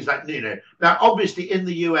 there are things like, you know, now obviously in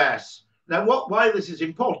the US, now why this is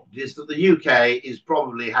important is that the UK is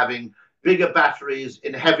probably having bigger batteries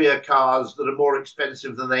in heavier cars that are more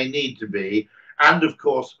expensive than they need to be, and of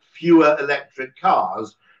course fewer electric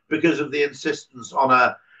cars because of the insistence on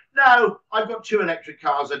a no, I've got 2 electric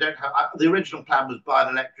cars. I don't have. The original plan was buy an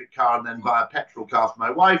electric car and then buy a petrol car for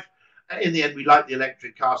my wife. In the end, we liked the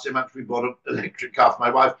electric car so much we bought an electric car for my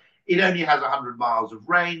wife. It only has 100 miles of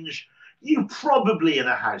range. You probably in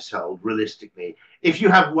a household, realistically, if you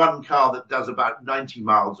have one car that does about 90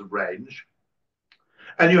 miles of range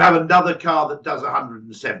and you have another car that does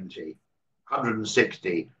 170,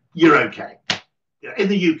 160, you're okay. In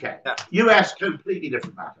the UK, Yeah. US, completely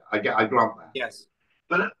different matter. I grant that. Yes.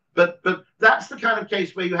 But that's the kind of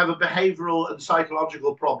case where you have a behavioral and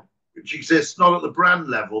psychological problem which exists not at the brand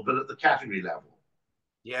level but at the category level.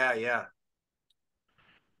 Yeah. Yeah.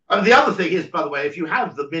 And the other thing is, by the way, if you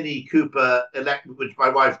have the Mini Cooper electric, which my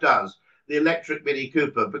wife does, the electric Mini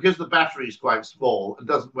Cooper, because the battery is quite small and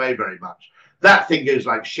doesn't weigh very much, that thing goes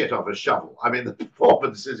like shit off a shovel. I mean, the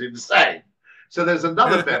performance is insane. So there's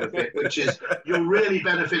another benefit, which is you're really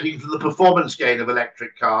benefiting from the performance gain of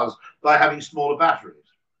electric cars by having smaller batteries.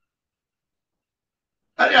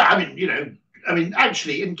 Yeah,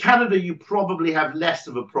 actually, in Canada, you probably have less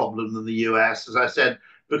of a problem than the US, as I said,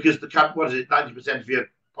 because 90% of your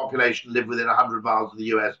population live within 100 miles of the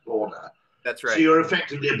US border. That's right. So you're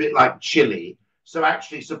effectively a bit like Chile. So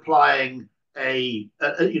actually supplying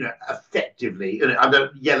effectively,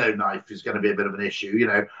 Yellowknife is going to be a bit of an issue,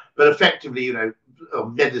 but effectively, a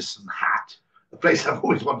Medicine Hat, a place I've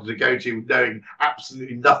always wanted to go to, knowing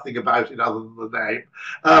absolutely nothing about it other than the name.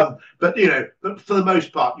 But for the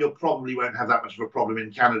most part, you probably won't have that much of a problem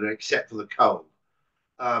in Canada, except for the cold.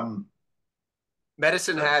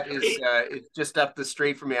 Medicine Hat is just up the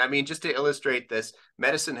street from me. I mean, just to illustrate this,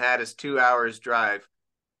 Medicine Hat is 2 hours drive,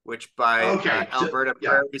 which by Alberta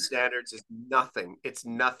prairie standards is nothing. It's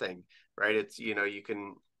nothing, right? It's you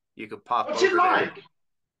can pop What's over it like?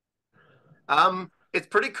 There. It's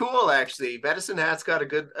pretty cool actually. Medicine Hat's got a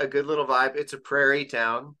good little vibe. It's a prairie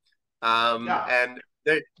town, and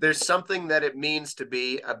there's something that it means to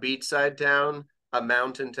be a beachside town, a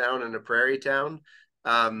mountain town, and a prairie town.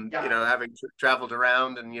 Having traveled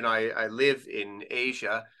around, and I live in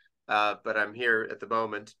Asia, but I'm here at the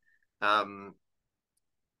moment.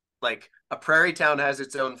 Like a prairie town has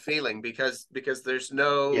its own feeling because there's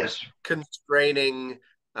no constraining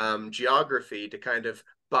geography to kind of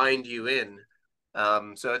bind you in.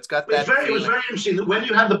 So it's got that. It was very interesting that when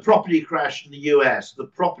you had the property crash in the US, the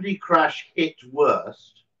property crash hit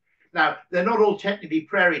worst. Now, they're not all technically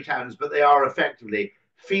prairie towns, but they are effectively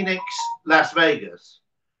Phoenix, Las Vegas,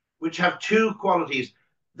 which have two qualities.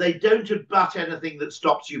 They don't abut anything that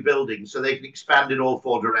stops you building, so they can expand in all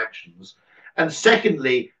four directions. And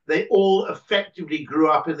secondly, they all effectively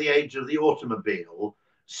grew up in the age of the automobile.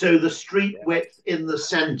 So the street width in the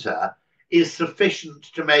center is sufficient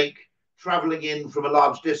to make traveling in from a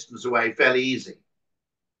large distance away fairly easy.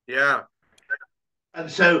 Yeah.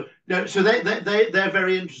 And so they're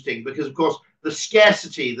very interesting because, of course, the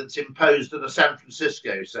scarcity that's imposed in a San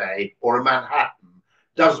Francisco, say, or a Manhattan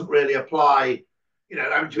doesn't really apply.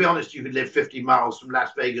 To be honest, you could live 50 miles from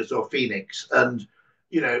Las Vegas or Phoenix, and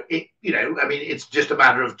it's just a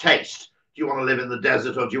matter of taste. Do you want to live in the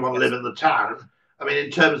desert or do you want to live in the town? I mean,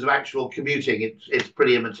 in terms of actual commuting, it's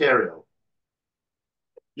pretty immaterial.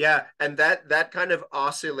 Yeah, and that kind of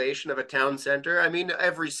oscillation of a town center. I mean,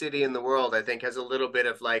 every city in the world, I think, has a little bit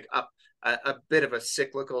of like a bit of a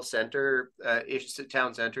cyclical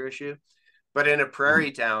town center issue. But in a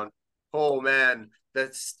prairie town, oh man,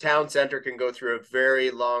 the town center can go through a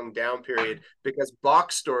very long down period because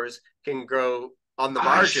box stores can grow on the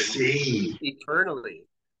margin eternally,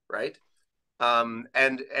 right?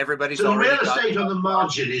 And everybody's so the real estate on the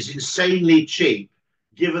margin is insanely cheap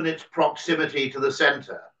given its proximity to the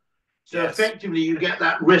center. So effectively you get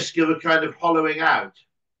that risk of a kind of hollowing out.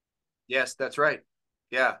 Yes, that's right.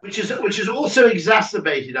 Yeah. Which is also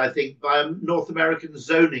exacerbated, I think, by North American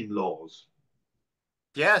zoning laws.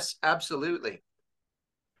 Yes, absolutely.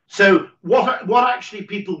 So what actually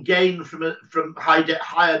people gain from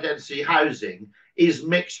higher density housing is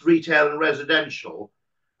mixed retail and residential,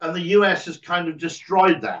 and the US has kind of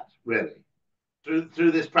destroyed that really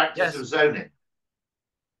through this practice of zoning.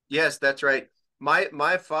 Yes, that's right.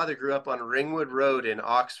 My father grew up on Ringwood Road in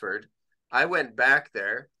Oxford. I went back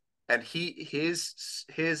there, and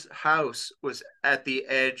his house was at the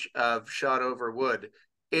edge of shot over wood.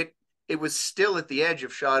 It was still at the edge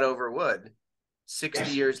of shot over wood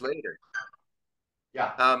 60 years later.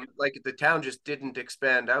 Yeah. Like the town just didn't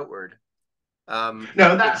expand outward. No,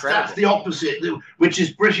 that's the opposite, which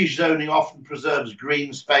is British zoning often preserves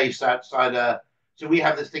green space outside so we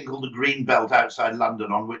have this thing called the green belt outside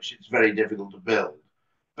London, on which it's very difficult to build,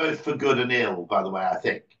 both for good and ill, by the way, I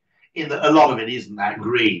think. A lot of it isn't that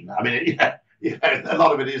green. I mean, a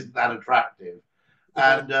lot of it isn't that attractive.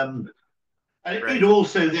 And it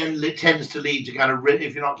also then tends to lead to kind of,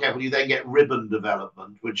 if you're not careful, you then get ribbon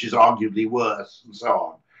development, which is arguably worse, and so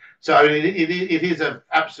on. So I mean, it is an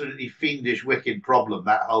absolutely fiendish, wicked problem,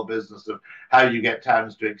 that whole business of how you get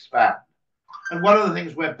towns to expand. And one of the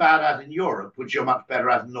things we're bad at in Europe, which you're much better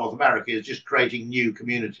at in North America, is just creating new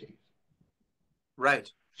communities. Right.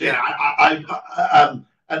 So, yeah.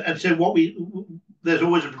 And so there's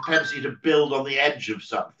always a propensity to build on the edge of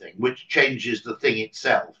something, which changes the thing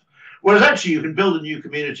itself. Whereas actually you can build a new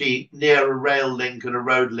community near a rail link and a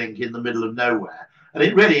road link in the middle of nowhere, and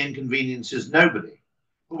it really inconveniences nobody.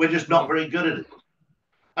 But we're just not very good at it.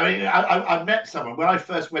 I mean, I met someone when I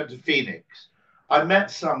first went to Phoenix. I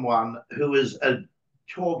met someone who was a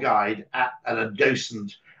tour guide and a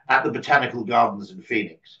docent at the Botanical Gardens in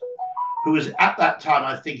Phoenix, who was at that time,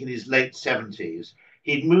 I think, in his late 70s.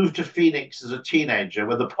 He'd moved to Phoenix as a teenager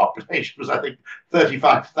when the population was, I think,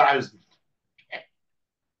 35,000.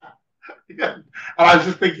 And I was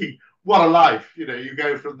just thinking, what a life. You know, you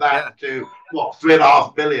go from that to, what,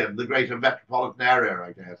 3.5 million, the greater metropolitan area,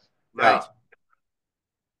 I guess. Right.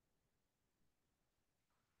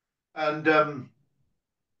 Yeah. And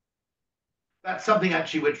that's something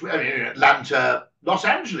actually which, I mean, Atlanta, Los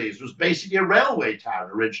Angeles was basically a railway town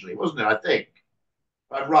originally, wasn't it? I think.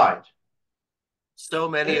 I'm right. So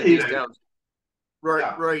many of these towns. Roy,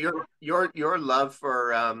 Yeah. Roy, your love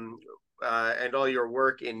for and all your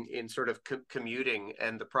work in sort of commuting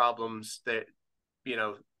and the problems that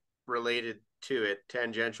related to it,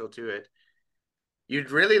 tangential to it.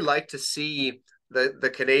 You'd really like to see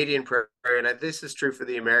the Canadian prairie, and this is true for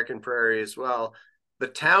the American prairie as well. The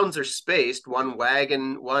towns are spaced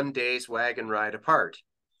one day's wagon ride apart,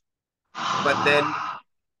 but then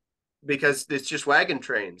because it's just wagon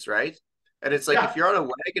trains, right? And it's like, if you're on a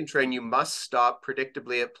wagon train, you must stop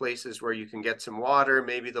predictably at places where you can get some water.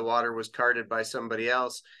 Maybe the water was carted by somebody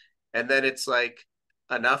else. And then it's like,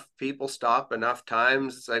 enough people stop enough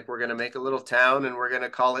times. It's like, we're going to make a little town and we're going to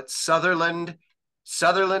call it Sutherland,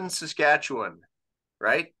 Saskatchewan,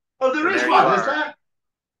 right? Oh, there is one, is there?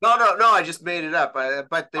 No, I just made it up.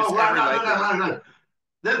 But there's no.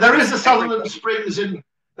 There is a Sutherland Springs in...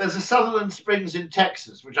 There's a Sutherland Springs in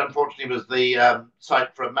Texas, which unfortunately was the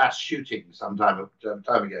site for a mass shooting some time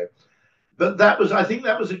ago. But I think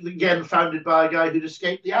that was again founded by a guy who'd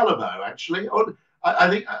escaped the Alamo. Actually, I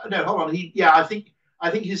think no, hold on. I think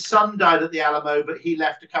his son died at the Alamo, but he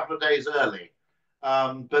left a couple of days early.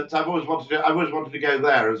 But I've always wanted to go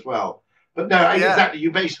there as well. But no, exactly. You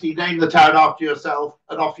basically name the town after yourself,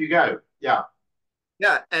 and off you go. Yeah.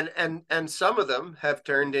 Yeah, and some of them have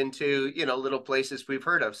turned into little places we've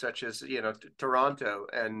heard of, such as Toronto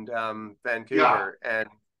and Vancouver and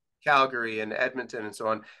Calgary and Edmonton and so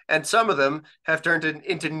on. And some of them have turned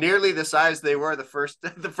into nearly the size they were the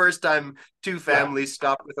first time two families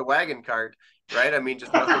stopped with a wagon cart, right? I mean,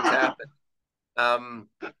 just nothing's happened.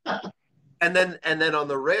 And then on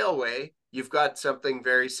the railway, you've got something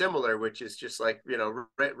very similar, which is just like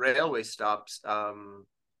railway stops.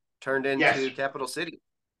 Turned into capital city.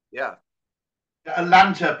 Yeah.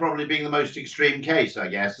 Atlanta probably being the most extreme case, I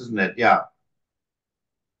guess, isn't it? Yeah.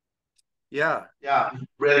 Yeah. Yeah.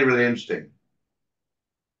 Really, really interesting.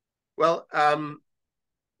 Well,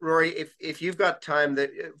 Rory, if you've got time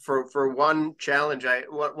that for one challenge,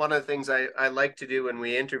 one of the things I like to do when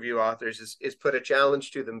we interview authors is put a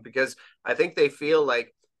challenge to them, because I think they feel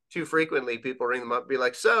like too frequently people ring them up and be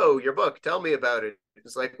like, so your book, tell me about it.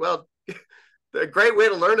 It's like, well, a great way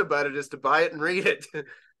to learn about it is to buy it and read it.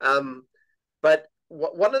 But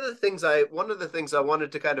one of the things I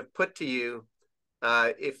wanted to kind of put to you,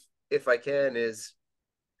 if I can, is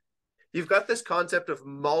you've got this concept of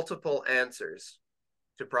multiple answers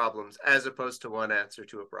to problems as opposed to one answer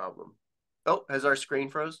to a problem. Oh, has our screen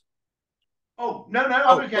froze? Oh, no,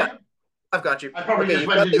 I'm okay. Yeah. I've got you. I probably just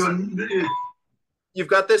went into You've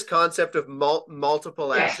got this concept of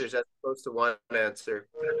multiple answers as opposed to one answer.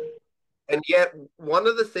 And yet, one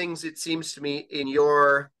of the things it seems to me in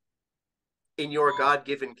your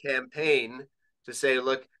God-given campaign to say,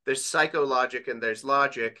 look, there's psychologic and there's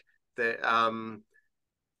logic, that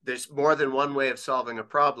there's more than one way of solving a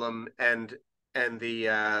problem, and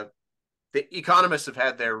the economists have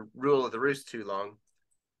had their rule of the roost too long.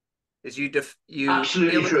 Is you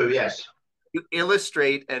absolutely true, yes. You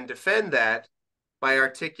illustrate and defend that by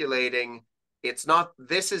articulating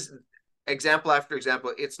this is example after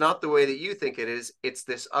example, it's not the way that you think it is, it's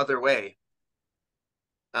this other way.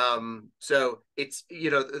 So it's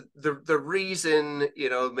the reason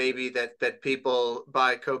maybe that people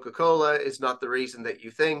buy Coca-Cola is not the reason that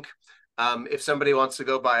you think. If somebody wants to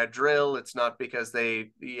go buy a drill, it's not because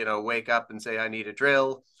they wake up and say I need a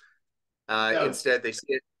drill. No. Instead they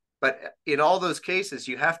see it. But in all those cases,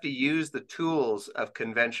 you have to use the tools of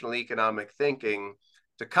conventional economic thinking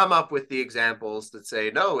to come up with the examples that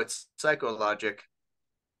say, no, it's psychologic,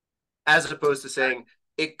 as opposed to saying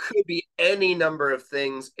it could be any number of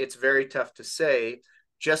things. It's very tough to say,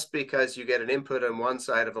 just because you get an input on one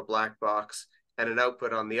side of a black box and an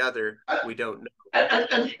output on the other, we don't know.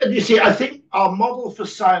 And you see, I think our model for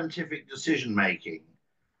scientific decision-making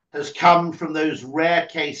has come from those rare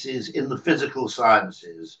cases in the physical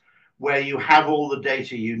sciences where you have all the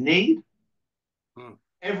data you need.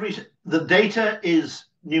 The data is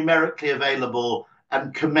numerically available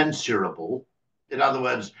and commensurable. In other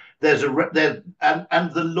words,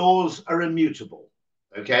 and the laws are immutable.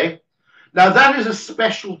 Okay, now that is a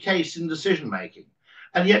special case in decision making,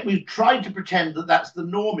 and yet we've tried to pretend that that's the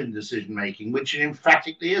norm in decision making, which it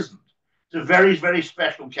emphatically isn't. It's a very, very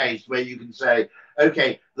special case where you can say,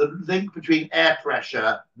 okay, the link between air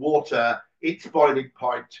pressure, water, its boiling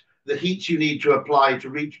point, the heat you need to apply to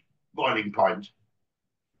reach boiling point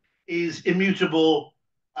is immutable,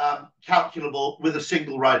 calculable with a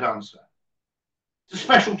single right answer. It's a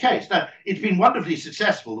special case. Now, it's been wonderfully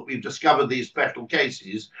successful that we've discovered these special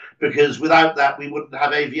cases, because without that, we wouldn't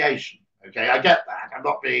have aviation. Okay, I get that. I'm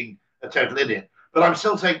not being a total idiot, but I'm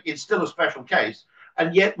still saying it's still a special case.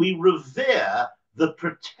 And yet we revere the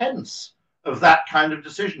pretense of that kind of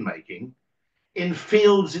decision making in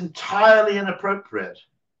fields entirely inappropriate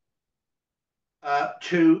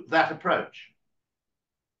to that approach,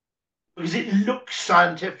 because it looks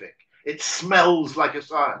scientific. It smells like a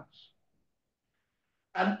science.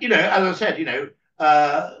 And, as I said,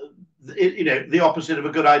 the opposite of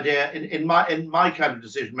a good idea in my kind of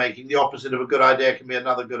decision making, the opposite of a good idea can be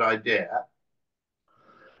another good idea.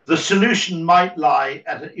 The solution might lie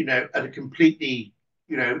at a completely,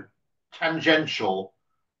 tangential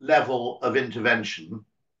level of intervention.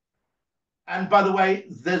 And by the way,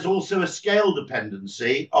 there's also a scale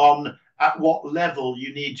dependency on at what level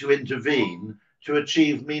you need to intervene to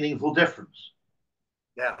achieve meaningful difference.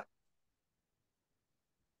 Yeah.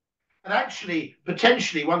 And actually,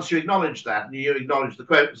 potentially, once you acknowledge that and you acknowledge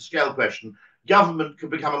the scale question, government could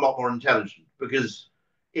become a lot more intelligent, because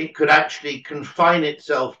it could actually confine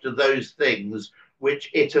itself to those things which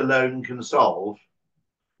it alone can solve,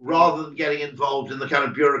 rather than getting involved in the kind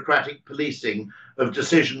of bureaucratic policing of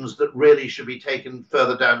decisions that really should be taken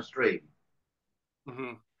further downstream.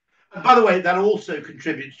 Mm-hmm. And by the way, that also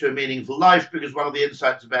contributes to a meaningful life, because one of the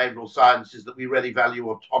insights of behavioral science is that we really value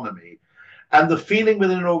autonomy. And the feeling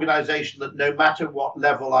within an organization that no matter what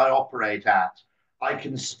level I operate at, I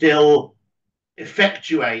can still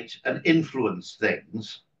effectuate and influence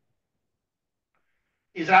things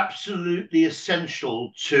is absolutely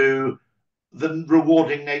essential to the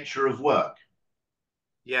rewarding nature of work.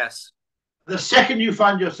 Yes. The second you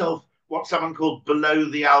find yourself what someone called below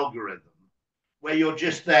the algorithm, where you're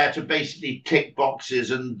just there to basically tick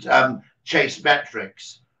boxes and chase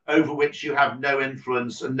metrics over which you have no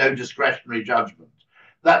influence and no discretionary judgment,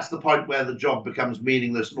 that's the point where the job becomes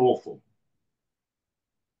meaningless and awful.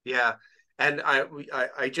 Yeah, and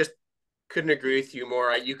I just couldn't agree with you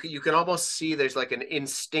more. You can almost see there's like an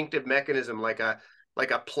instinctive mechanism, like a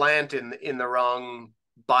plant in the wrong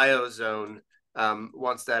biozone.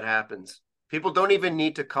 Once that happens, people don't even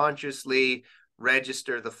need to consciously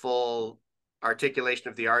register the full articulation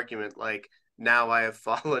of the argument. Like, now I have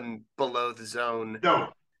fallen below the zone. No.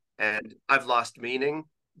 And I've lost meaning.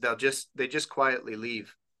 They just quietly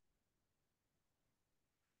leave.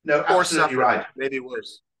 No, absolutely or suffer, right. Maybe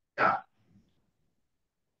worse. Yeah.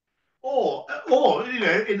 Or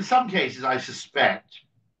in some cases, I suspect,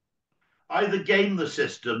 either game the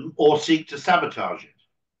system or seek to sabotage it.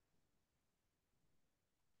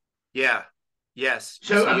 Yeah. Yes.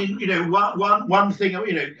 So, I mean, one thing,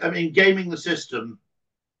 gaming the system,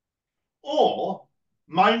 or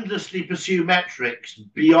mindlessly pursue metrics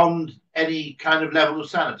beyond any kind of level of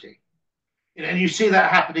sanity. And you see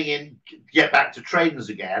that happening in, get back to trains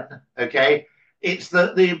again, okay? It's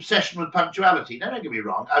the obsession with punctuality. No, don't get me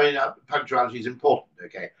wrong. I mean, punctuality is important,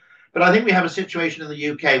 okay? But I think we have a situation in the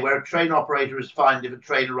UK where a train operator is fined if a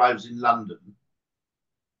train arrives in London,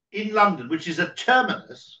 which is a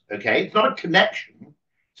terminus, okay? It's not a connection,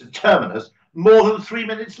 it's a terminus, more than 3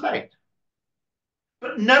 minutes late.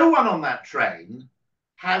 But no one on that train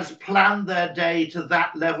has planned their day to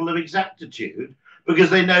that level of exactitude,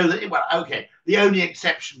 because they know that, well, okay, the only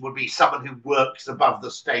exception would be someone who works above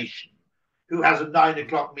the station, who has a 9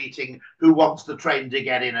 o'clock meeting, who wants the train to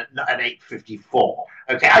get in at 8:54.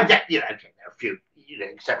 Okay, I get, okay, there are a few,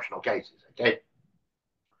 exceptional cases, okay?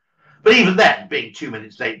 But even then, being 2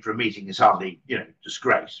 minutes late for a meeting is hardly,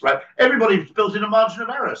 disgrace, right? Everybody's built in a margin of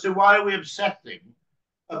error. So why are we obsessing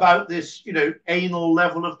about this, anal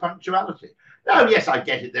level of punctuality? Now, yes, I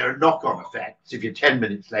get it. There are knock-on effects. If you're 10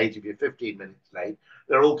 minutes late, if you're 15 minutes late,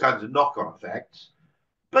 there are all kinds of knock-on effects.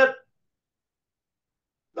 But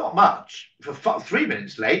not much. For 3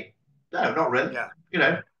 minutes late, no, not really.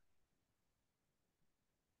 Yeah.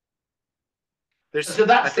 So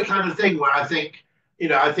that's the kind of thing where I think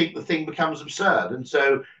the thing becomes absurd. And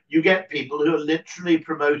so you get people who are literally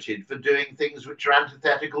promoted for doing things which are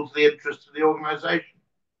antithetical to the interests of the organization.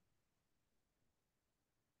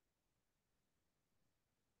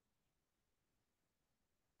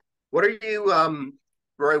 What are you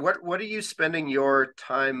Roy, what are you spending your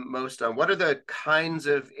time most on? What are the kinds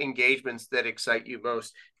of engagements that excite you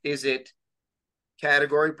most? Is it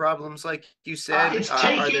category problems, like you said? It's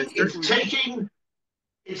Are there taking certain?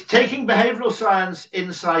 it's taking behavioral science,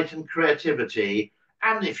 insight, and creativity,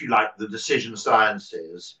 and if you like, the decision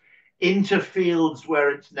sciences, into fields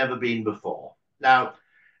where it's never been before. Now,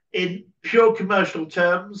 in pure commercial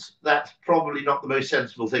terms, that's probably not the most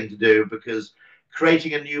sensible thing to do because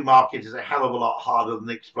creating a new market is a hell of a lot harder than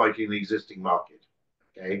exploiting the existing market.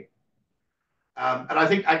 Okay. And I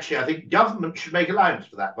think government should make allowance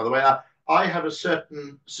for that. By the way, I have a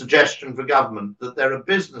certain suggestion for government that there are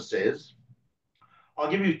businesses.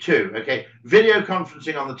 I'll give you two. Okay. Video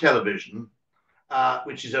conferencing on the television,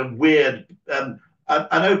 which is a weird, an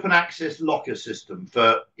open access locker system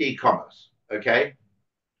for e commerce. Okay.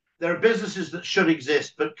 There are businesses that should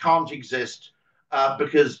exist but can't exist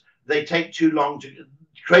because they take too long to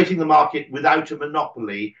creating the market without a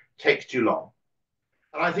monopoly takes too long.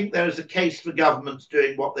 And I think there is a case for governments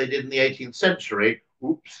doing what they did in the 18th century.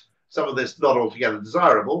 Oops, some of this not altogether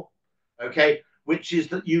desirable. Okay, which is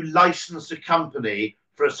that you license a company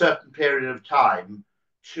for a certain period of time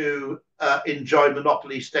to enjoy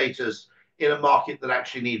monopoly status in a market that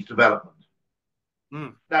actually needs development.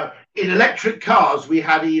 Now, in electric cars, we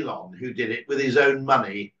had Elon who did it with his own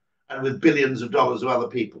money and with billions of dollars of other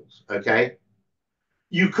people's. Okay.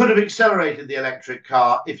 You could have accelerated the electric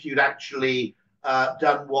car if you'd actually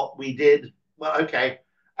done what we did. Well, okay.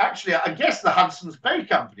 Actually, I guess the Hudson's Bay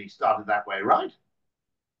Company started that way, right?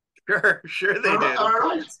 Sure they did. All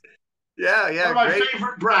right. Yeah, One of my great.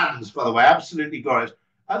 favorite brands, by the way, absolutely glorious.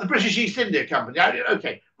 The British East India Company.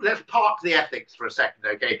 Okay, let's park the ethics for a second,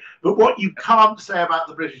 okay? But what you can't say about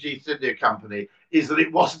the British East India Company is that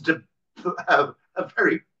it wasn't a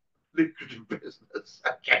very lucrative business,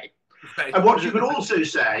 okay? Right. And what you could also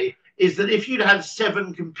say is that if you'd had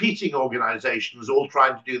 7 competing organizations all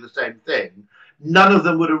trying to do the same thing, none of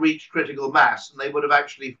them would have reached critical mass and they would have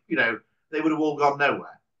actually, they would have all gone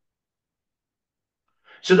nowhere.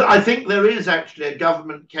 So I think there is actually a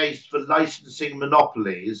government case for licensing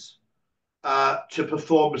monopolies to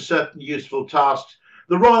perform certain useful tasks.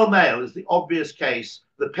 The Royal Mail is the obvious case,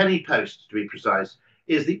 the Penny Post, to be precise,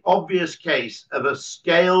 is the obvious case of a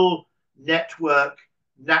scale network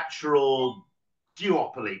natural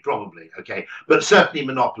duopoly, probably, okay, but certainly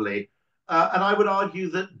monopoly. And I would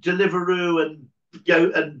argue that Deliveroo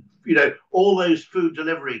and all those food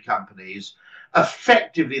delivery companies,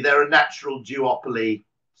 effectively, they're a natural duopoly,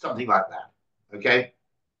 something like that. Okay,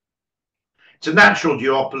 it's a natural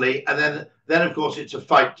duopoly, and then of course it's a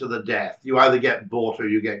fight to the death. You either get bought or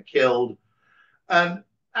you get killed. And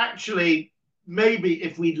actually, maybe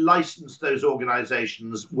if we license those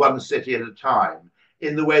organizations one city at a time,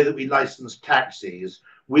 in the way that we license taxis,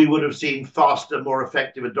 we would have seen faster, more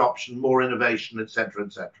effective adoption, more innovation, etc.,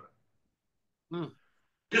 etc.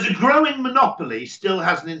 Because a growing monopoly still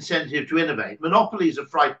has an incentive to innovate. Monopolies are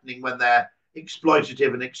frightening when they're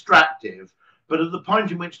exploitative and extractive, but at the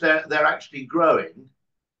point in which they're actually growing,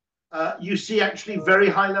 you see actually very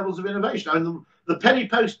high levels of innovation. I mean, the Penny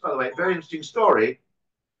Post, by the way, very interesting story.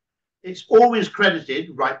 It's always credited,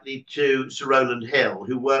 rightly, to Sir Rowland Hill,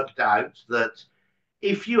 who worked out that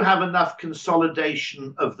if you have enough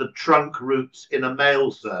consolidation of the trunk routes in a mail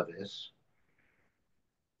service,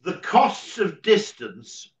 the costs of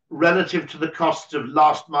distance relative to the costs of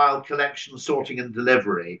last mile collection, sorting, and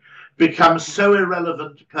delivery become so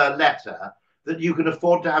irrelevant per letter that you can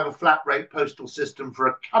afford to have a flat rate postal system for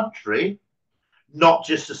a country, not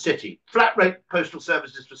just a city. Flat rate postal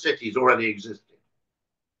services for cities already existed.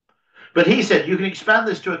 But he said you can expand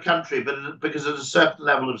this to a country, but because at a certain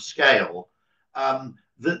level of scale,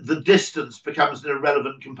 the distance becomes an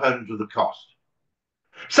irrelevant component of the cost.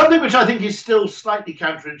 Something which I think is still slightly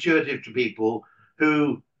counterintuitive to people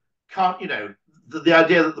who can't, the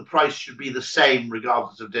idea that the price should be the same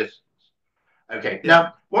regardless of distance. Okay,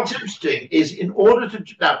 now what's interesting is in order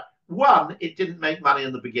to, now, one, it didn't make money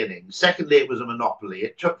in the beginning. Secondly, it was a monopoly.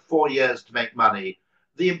 It took 4 years to make money.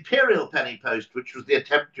 The Imperial Penny Post, which was the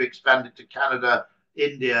attempt to expand it to Canada,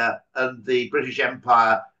 India, and the British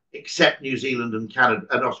Empire, except New Zealand and Canada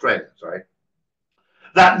and Australia, sorry,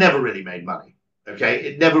 that never really made money. Okay,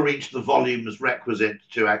 it never reached the volumes requisite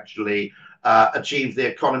to actually achieve the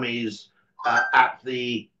economies at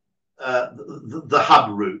the hub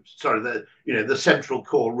routes. Sorry, the central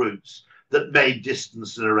core routes that made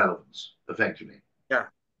distance an irrelevance effectively. Yeah,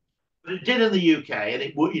 but it did in the UK, and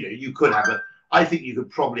it would. You could have a. I think you could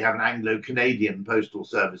probably have an Anglo-Canadian postal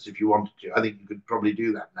service if you wanted to. I think you could probably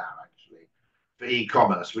do that now, actually, for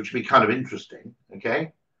e-commerce, which would be kind of interesting.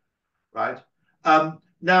 Okay, right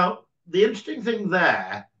now. the interesting thing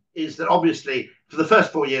there is that obviously for the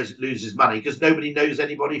first 4 years it loses money because nobody knows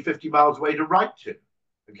anybody 50 miles away to write to.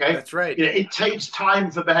 Okay, That's right. it takes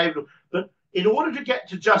time for behavioural, but in order to get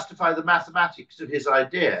to justify the mathematics of his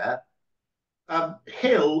idea,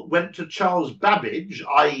 Hill went to Charles Babbage,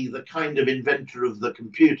 i.e., the kind of inventor of the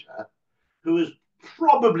computer, who was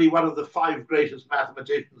probably one of the 5 greatest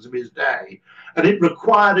mathematicians of his day. And it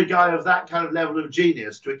required a guy of that kind of level of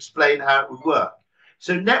genius to explain how it would work.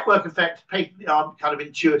 So network effects patently aren't kind of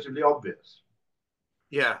intuitively obvious.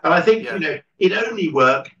 Yeah. And I think, it only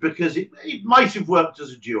worked because it might have worked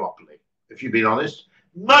as a duopoly, if you've been honest.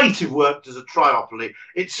 Might have worked as a triopoly.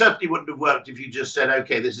 It certainly wouldn't have worked if you just said,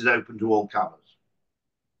 okay, this is open to all comers.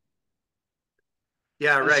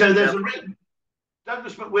 Yeah, right. So there's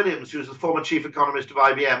Douglas McWilliams, who is the former chief economist of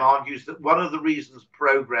IBM, argues that one of the reasons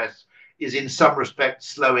progress is in some respects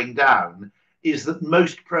slowing down is that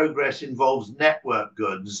most progress involves network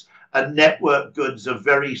goods, and network goods are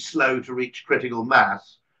very slow to reach critical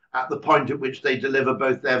mass at the point at which they deliver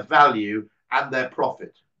both their value and their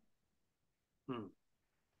profit.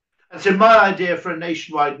 And so my idea for a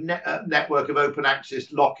nationwide network of open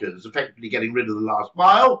access lockers, effectively getting rid of the last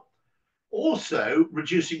mile, also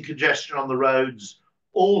reducing congestion on the roads,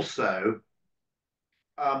 also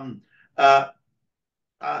allowing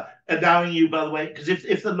you, by the way, because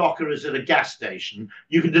if the locker is at a gas station,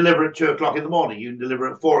 you can deliver at 2 o'clock in the morning, you can deliver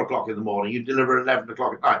at 4 o'clock in the morning, you can deliver at 11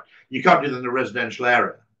 o'clock at night. You can't do that in a residential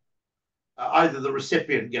area. Either the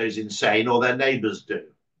recipient goes insane or their neighbors do.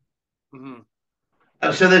 Mm-hmm.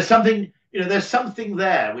 And so there's something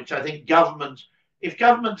there which I think if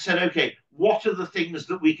government said, okay, what are the things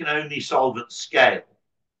that we can only solve at scale?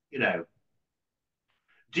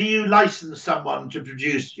 Do you license someone to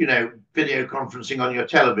produce, video conferencing on your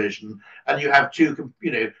television, and you have you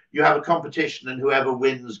have a competition, and whoever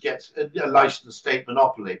wins gets a licensed state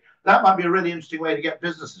monopoly? That might be a really interesting way to get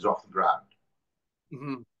businesses off the ground.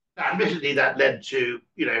 Mm-hmm. Now, admittedly, that led to,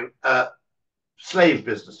 slave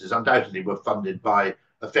businesses undoubtedly were funded by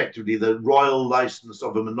effectively the royal license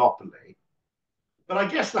of a monopoly. But I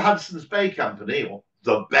guess the Hudson's Bay Company, or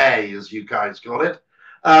the Bay as you guys call it,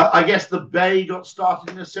 I guess the Bay got started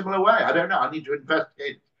in a similar way. I don't know. I need to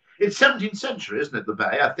investigate. It's 17th century, isn't it, the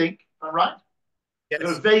Bay, I think. Am I right? Yes,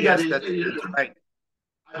 that's right.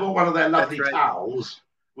 I bought one of their lovely towels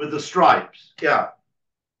with the stripes. Yeah.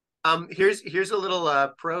 Here's a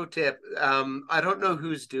little pro tip. I don't know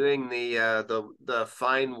who's doing the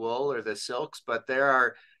fine wool or the silks, but there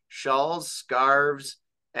are shawls, scarves,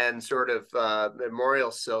 and sort of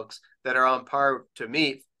memorial silks that are on par to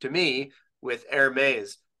me with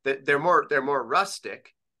Hermes. They're more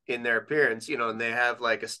rustic in their appearance, and they have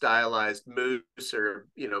like a stylized moose or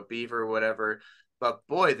beaver or whatever. But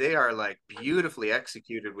boy, they are like beautifully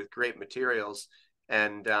executed with great materials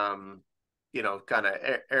and kind of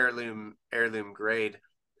heirloom grade.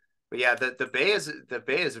 But yeah, the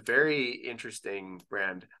Bay is a very interesting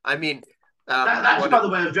brand. I mean, that's by the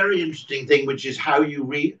way a very interesting thing, which is how you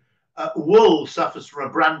read. Wool suffers from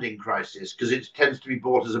a branding crisis because it tends to be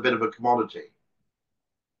bought as a bit of a commodity.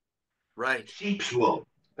 Right. Sheep's wool.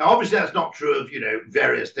 Now, obviously, that's not true of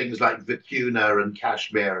various things like vicuna and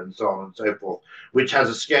cashmere and so on and so forth, which has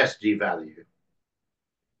a scarcity value.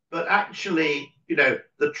 But actually,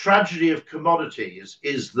 the tragedy of commodities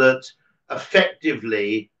is that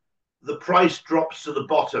effectively the price drops to the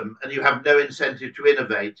bottom and you have no incentive to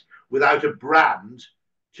innovate without a brand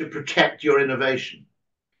to protect your innovation.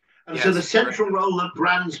 And so the central role that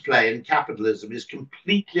brands play in capitalism is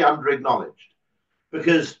completely under-acknowledged,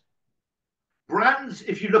 because brands,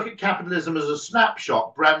 if you look at capitalism as a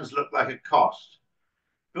snapshot, brands look like a cost.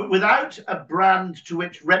 But without a brand to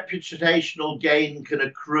which reputational gain can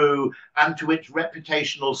accrue and to which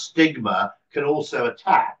reputational stigma can also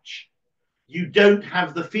attach, you don't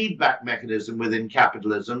have the feedback mechanism within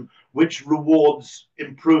capitalism which rewards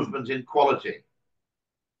improvement in quality.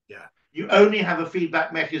 Yeah. You only have a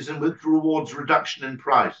feedback mechanism which rewards reduction in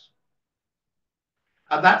price.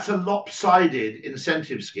 And that's a lopsided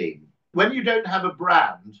incentive scheme. When you don't have a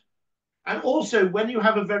brand, and also when you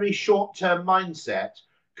have a very short-term mindset,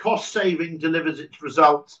 cost saving delivers its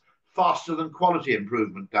results faster than quality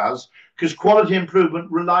improvement does, because quality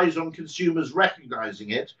improvement relies on consumers recognizing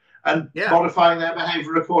it and modifying their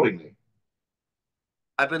behavior accordingly.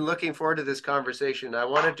 I've been looking forward to this conversation. I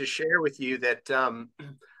wanted to share with you that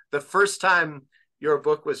the first time your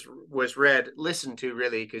book was listened to,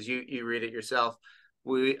 really, because you read it yourself,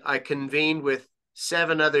 I convened with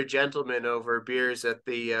 7 other gentlemen over beers at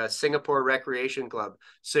the Singapore Recreation Club,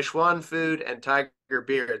 Sichuan food and Tiger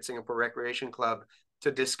beer at Singapore Recreation Club,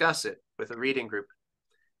 to discuss it with a reading group.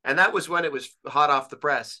 And that was when it was hot off the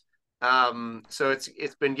press. So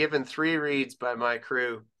it's been given 3 reads by my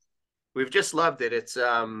crew. We've just loved it. It's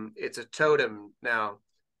a totem now.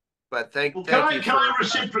 But Well, thank you can for I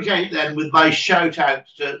reciprocate then with my shout out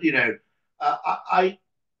to, I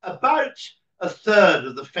about a third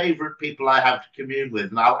of the favourite people I have to commune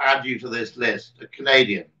with, and I'll add you to this list, are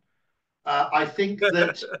Canadian. I think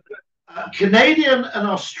that Canadian and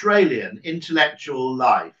Australian intellectual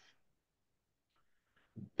life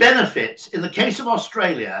benefits. In the case of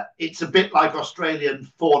Australia, it's a bit like Australian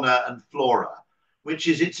fauna and flora, which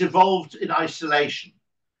is it's evolved in isolation.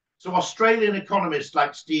 So Australian economists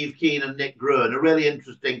like Steve Keen and Nick Gruen are really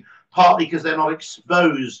interesting, partly because they're not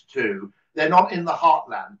exposed to, they're not in the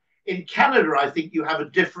heartland. In Canada, I think you have a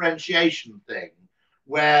differentiation thing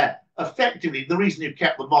where effectively the reason you've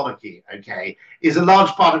kept the monarchy, okay, is a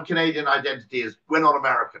large part of Canadian identity is we're not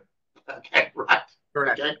American. Okay, right.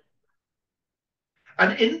 correct. Okay.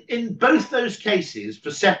 And in both those cases,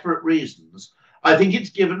 for separate reasons, I think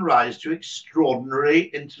it's given rise to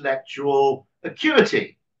extraordinary intellectual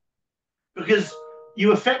acuity. Because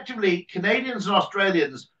you effectively, Canadians and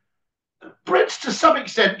Australians, Brits to some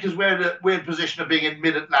extent, because we're in a weird position of being in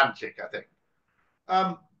mid-Atlantic, I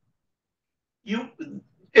think. You,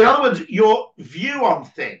 in other words, your view on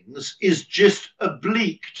things is just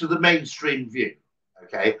oblique to the mainstream view,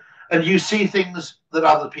 okay? And you see things that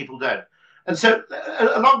other people don't. And so,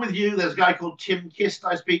 along with you, there's a guy called Tim Kist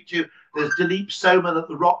I speak to. There's Dilip Soman at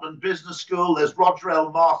the Rotman Business School. There's Roger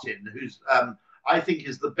L. Martin, who's I think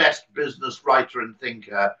is the best business writer and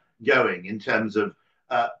thinker going in terms of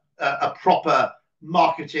a proper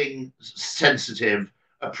marketing sensitive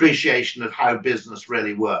appreciation of how business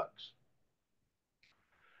really works.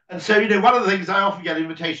 And so, one of the things I often get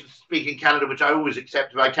invitations to speak in Canada, which I always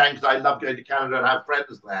accept if I can, because I love going to Canada and have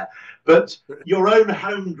friends there. But your own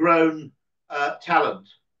homegrown talent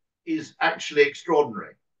is actually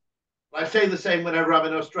extraordinary. I say the same whenever I'm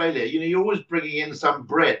in Australia. You're always bringing in some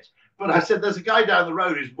Brit. But I said, there's a guy down the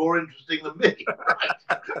road who's more interesting than me.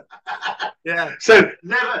 Right? Yeah. So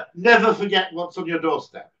never forget what's on your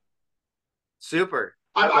doorstep. Super.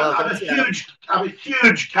 I'm a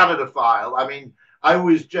huge Canada-phile. I mean, I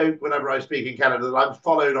always joke whenever I speak in Canada that I'm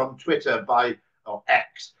followed on Twitter by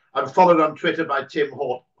X. I'm followed on Twitter by Tim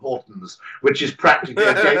Hortons, which is practically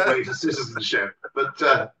a gateway to citizenship.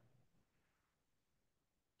 But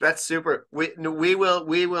that's super. We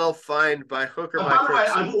will find by hook or by crook. By the way,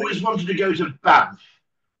 I've always wanted to go to Banff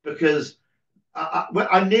because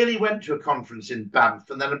I nearly went to a conference in Banff,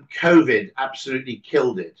 and then COVID absolutely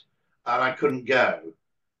killed it, and I couldn't go.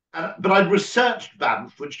 But I'd researched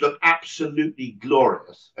Banff, which looked absolutely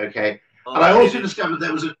glorious. Okay, and I also discovered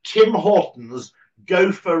there was a Tim Hortons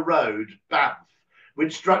Gopher Road, Banff,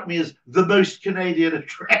 which struck me as the most Canadian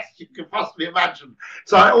address you could possibly imagine.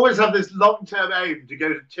 So I always have this long-term aim to go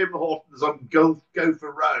to Tim Hortons on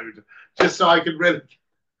Gopher Road, just so I can really.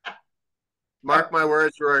 Mark my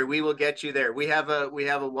words, Rory. We will get you there. We have a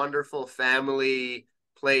wonderful family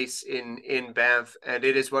place in Banff, and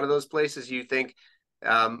it is one of those places you think,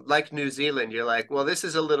 like New Zealand, you're like, well, this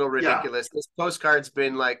is a little ridiculous. Yeah. This postcard's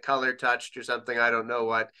been like color touched or something. I don't know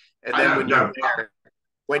what. And then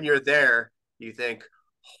when you're there, you think,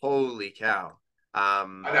 holy cow. I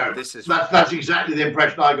know. That's exactly the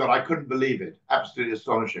impression I got. I couldn't believe it. Absolutely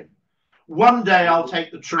astonishing. One day I'll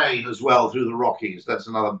take the train as well through the Rockies. That's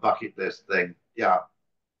another bucket list thing. Yeah.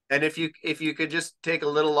 And if you could just take a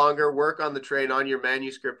little longer, work on the train on your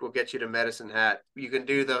manuscript, we'll get you to Medicine Hat. You can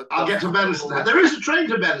do I'll get to Medicine Hat. There is a train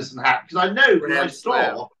to Medicine Hat because I know, because I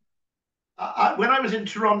saw when I was in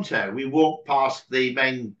Toronto, we walked past the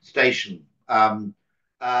main station, and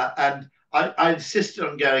I insisted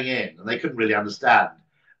on going in, and they couldn't really understand.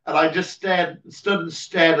 And I just stood and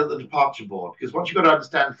stared at the departure board, because what you've got to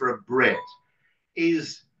understand for a Brit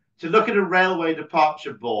is to look at a railway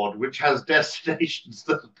departure board, which has destinations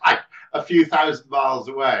that are like a few thousand miles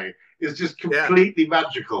away, is just completely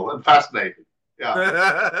magical and fascinating.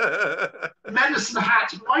 Yeah. Medicine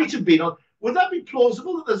Hat might have been on. Would that be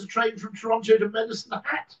plausible that there's a train from Toronto to Medicine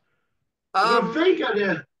Hat? A vague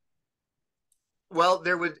idea. Well,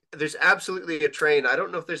 there's absolutely a train. I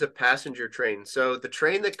don't know if there's a passenger train. So the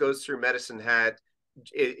train that goes through Medicine Hat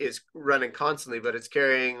is running constantly, but it's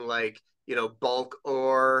carrying bulk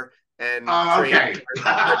ore and train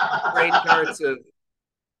carts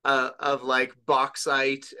of like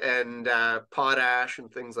bauxite and potash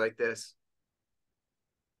and things like this.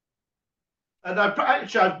 And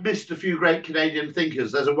I've missed a few great Canadian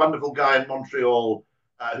thinkers. There's a wonderful guy in Montreal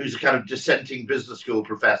who's a kind of dissenting business school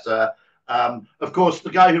professor. Of course, the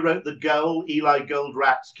guy who wrote The Goal, Eli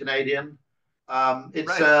Goldrat's Canadian.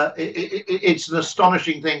 It's an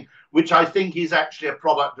astonishing thing. which I think is actually a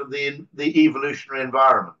product of the evolutionary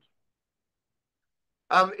environment.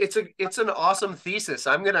 It's an awesome thesis.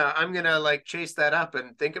 I'm gonna like chase that up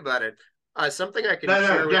and think about it. Something I can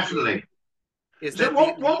share with Definitely. you is So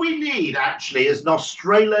that what we need actually is an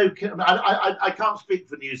Australo. I can't speak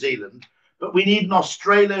for New Zealand, but we need an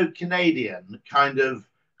Australo-Canadian kind of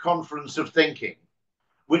conference of thinking,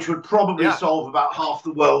 which would probably solve about half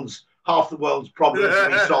the world's problems to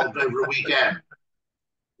be solved over a weekend.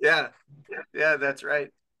 Yeah, that's right.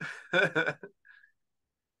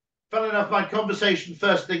 Fun enough, my conversation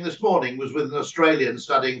first thing this morning was with an Australian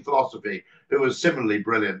studying philosophy who was similarly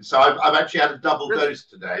brilliant. So I've actually had a double dose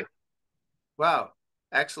today. Wow,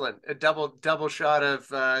 excellent! A double shot of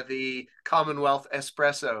the Commonwealth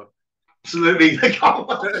espresso. Absolutely, the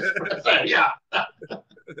Commonwealth espresso. Yeah,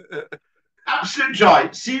 absolute joy.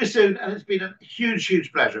 See you soon, and it's been a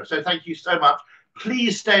huge pleasure. So thank you so much.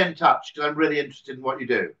 Please stay in touch because I'm really interested in what you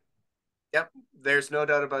do. Yep, there's no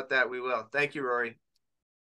doubt about that. We will. Thank you, Rory.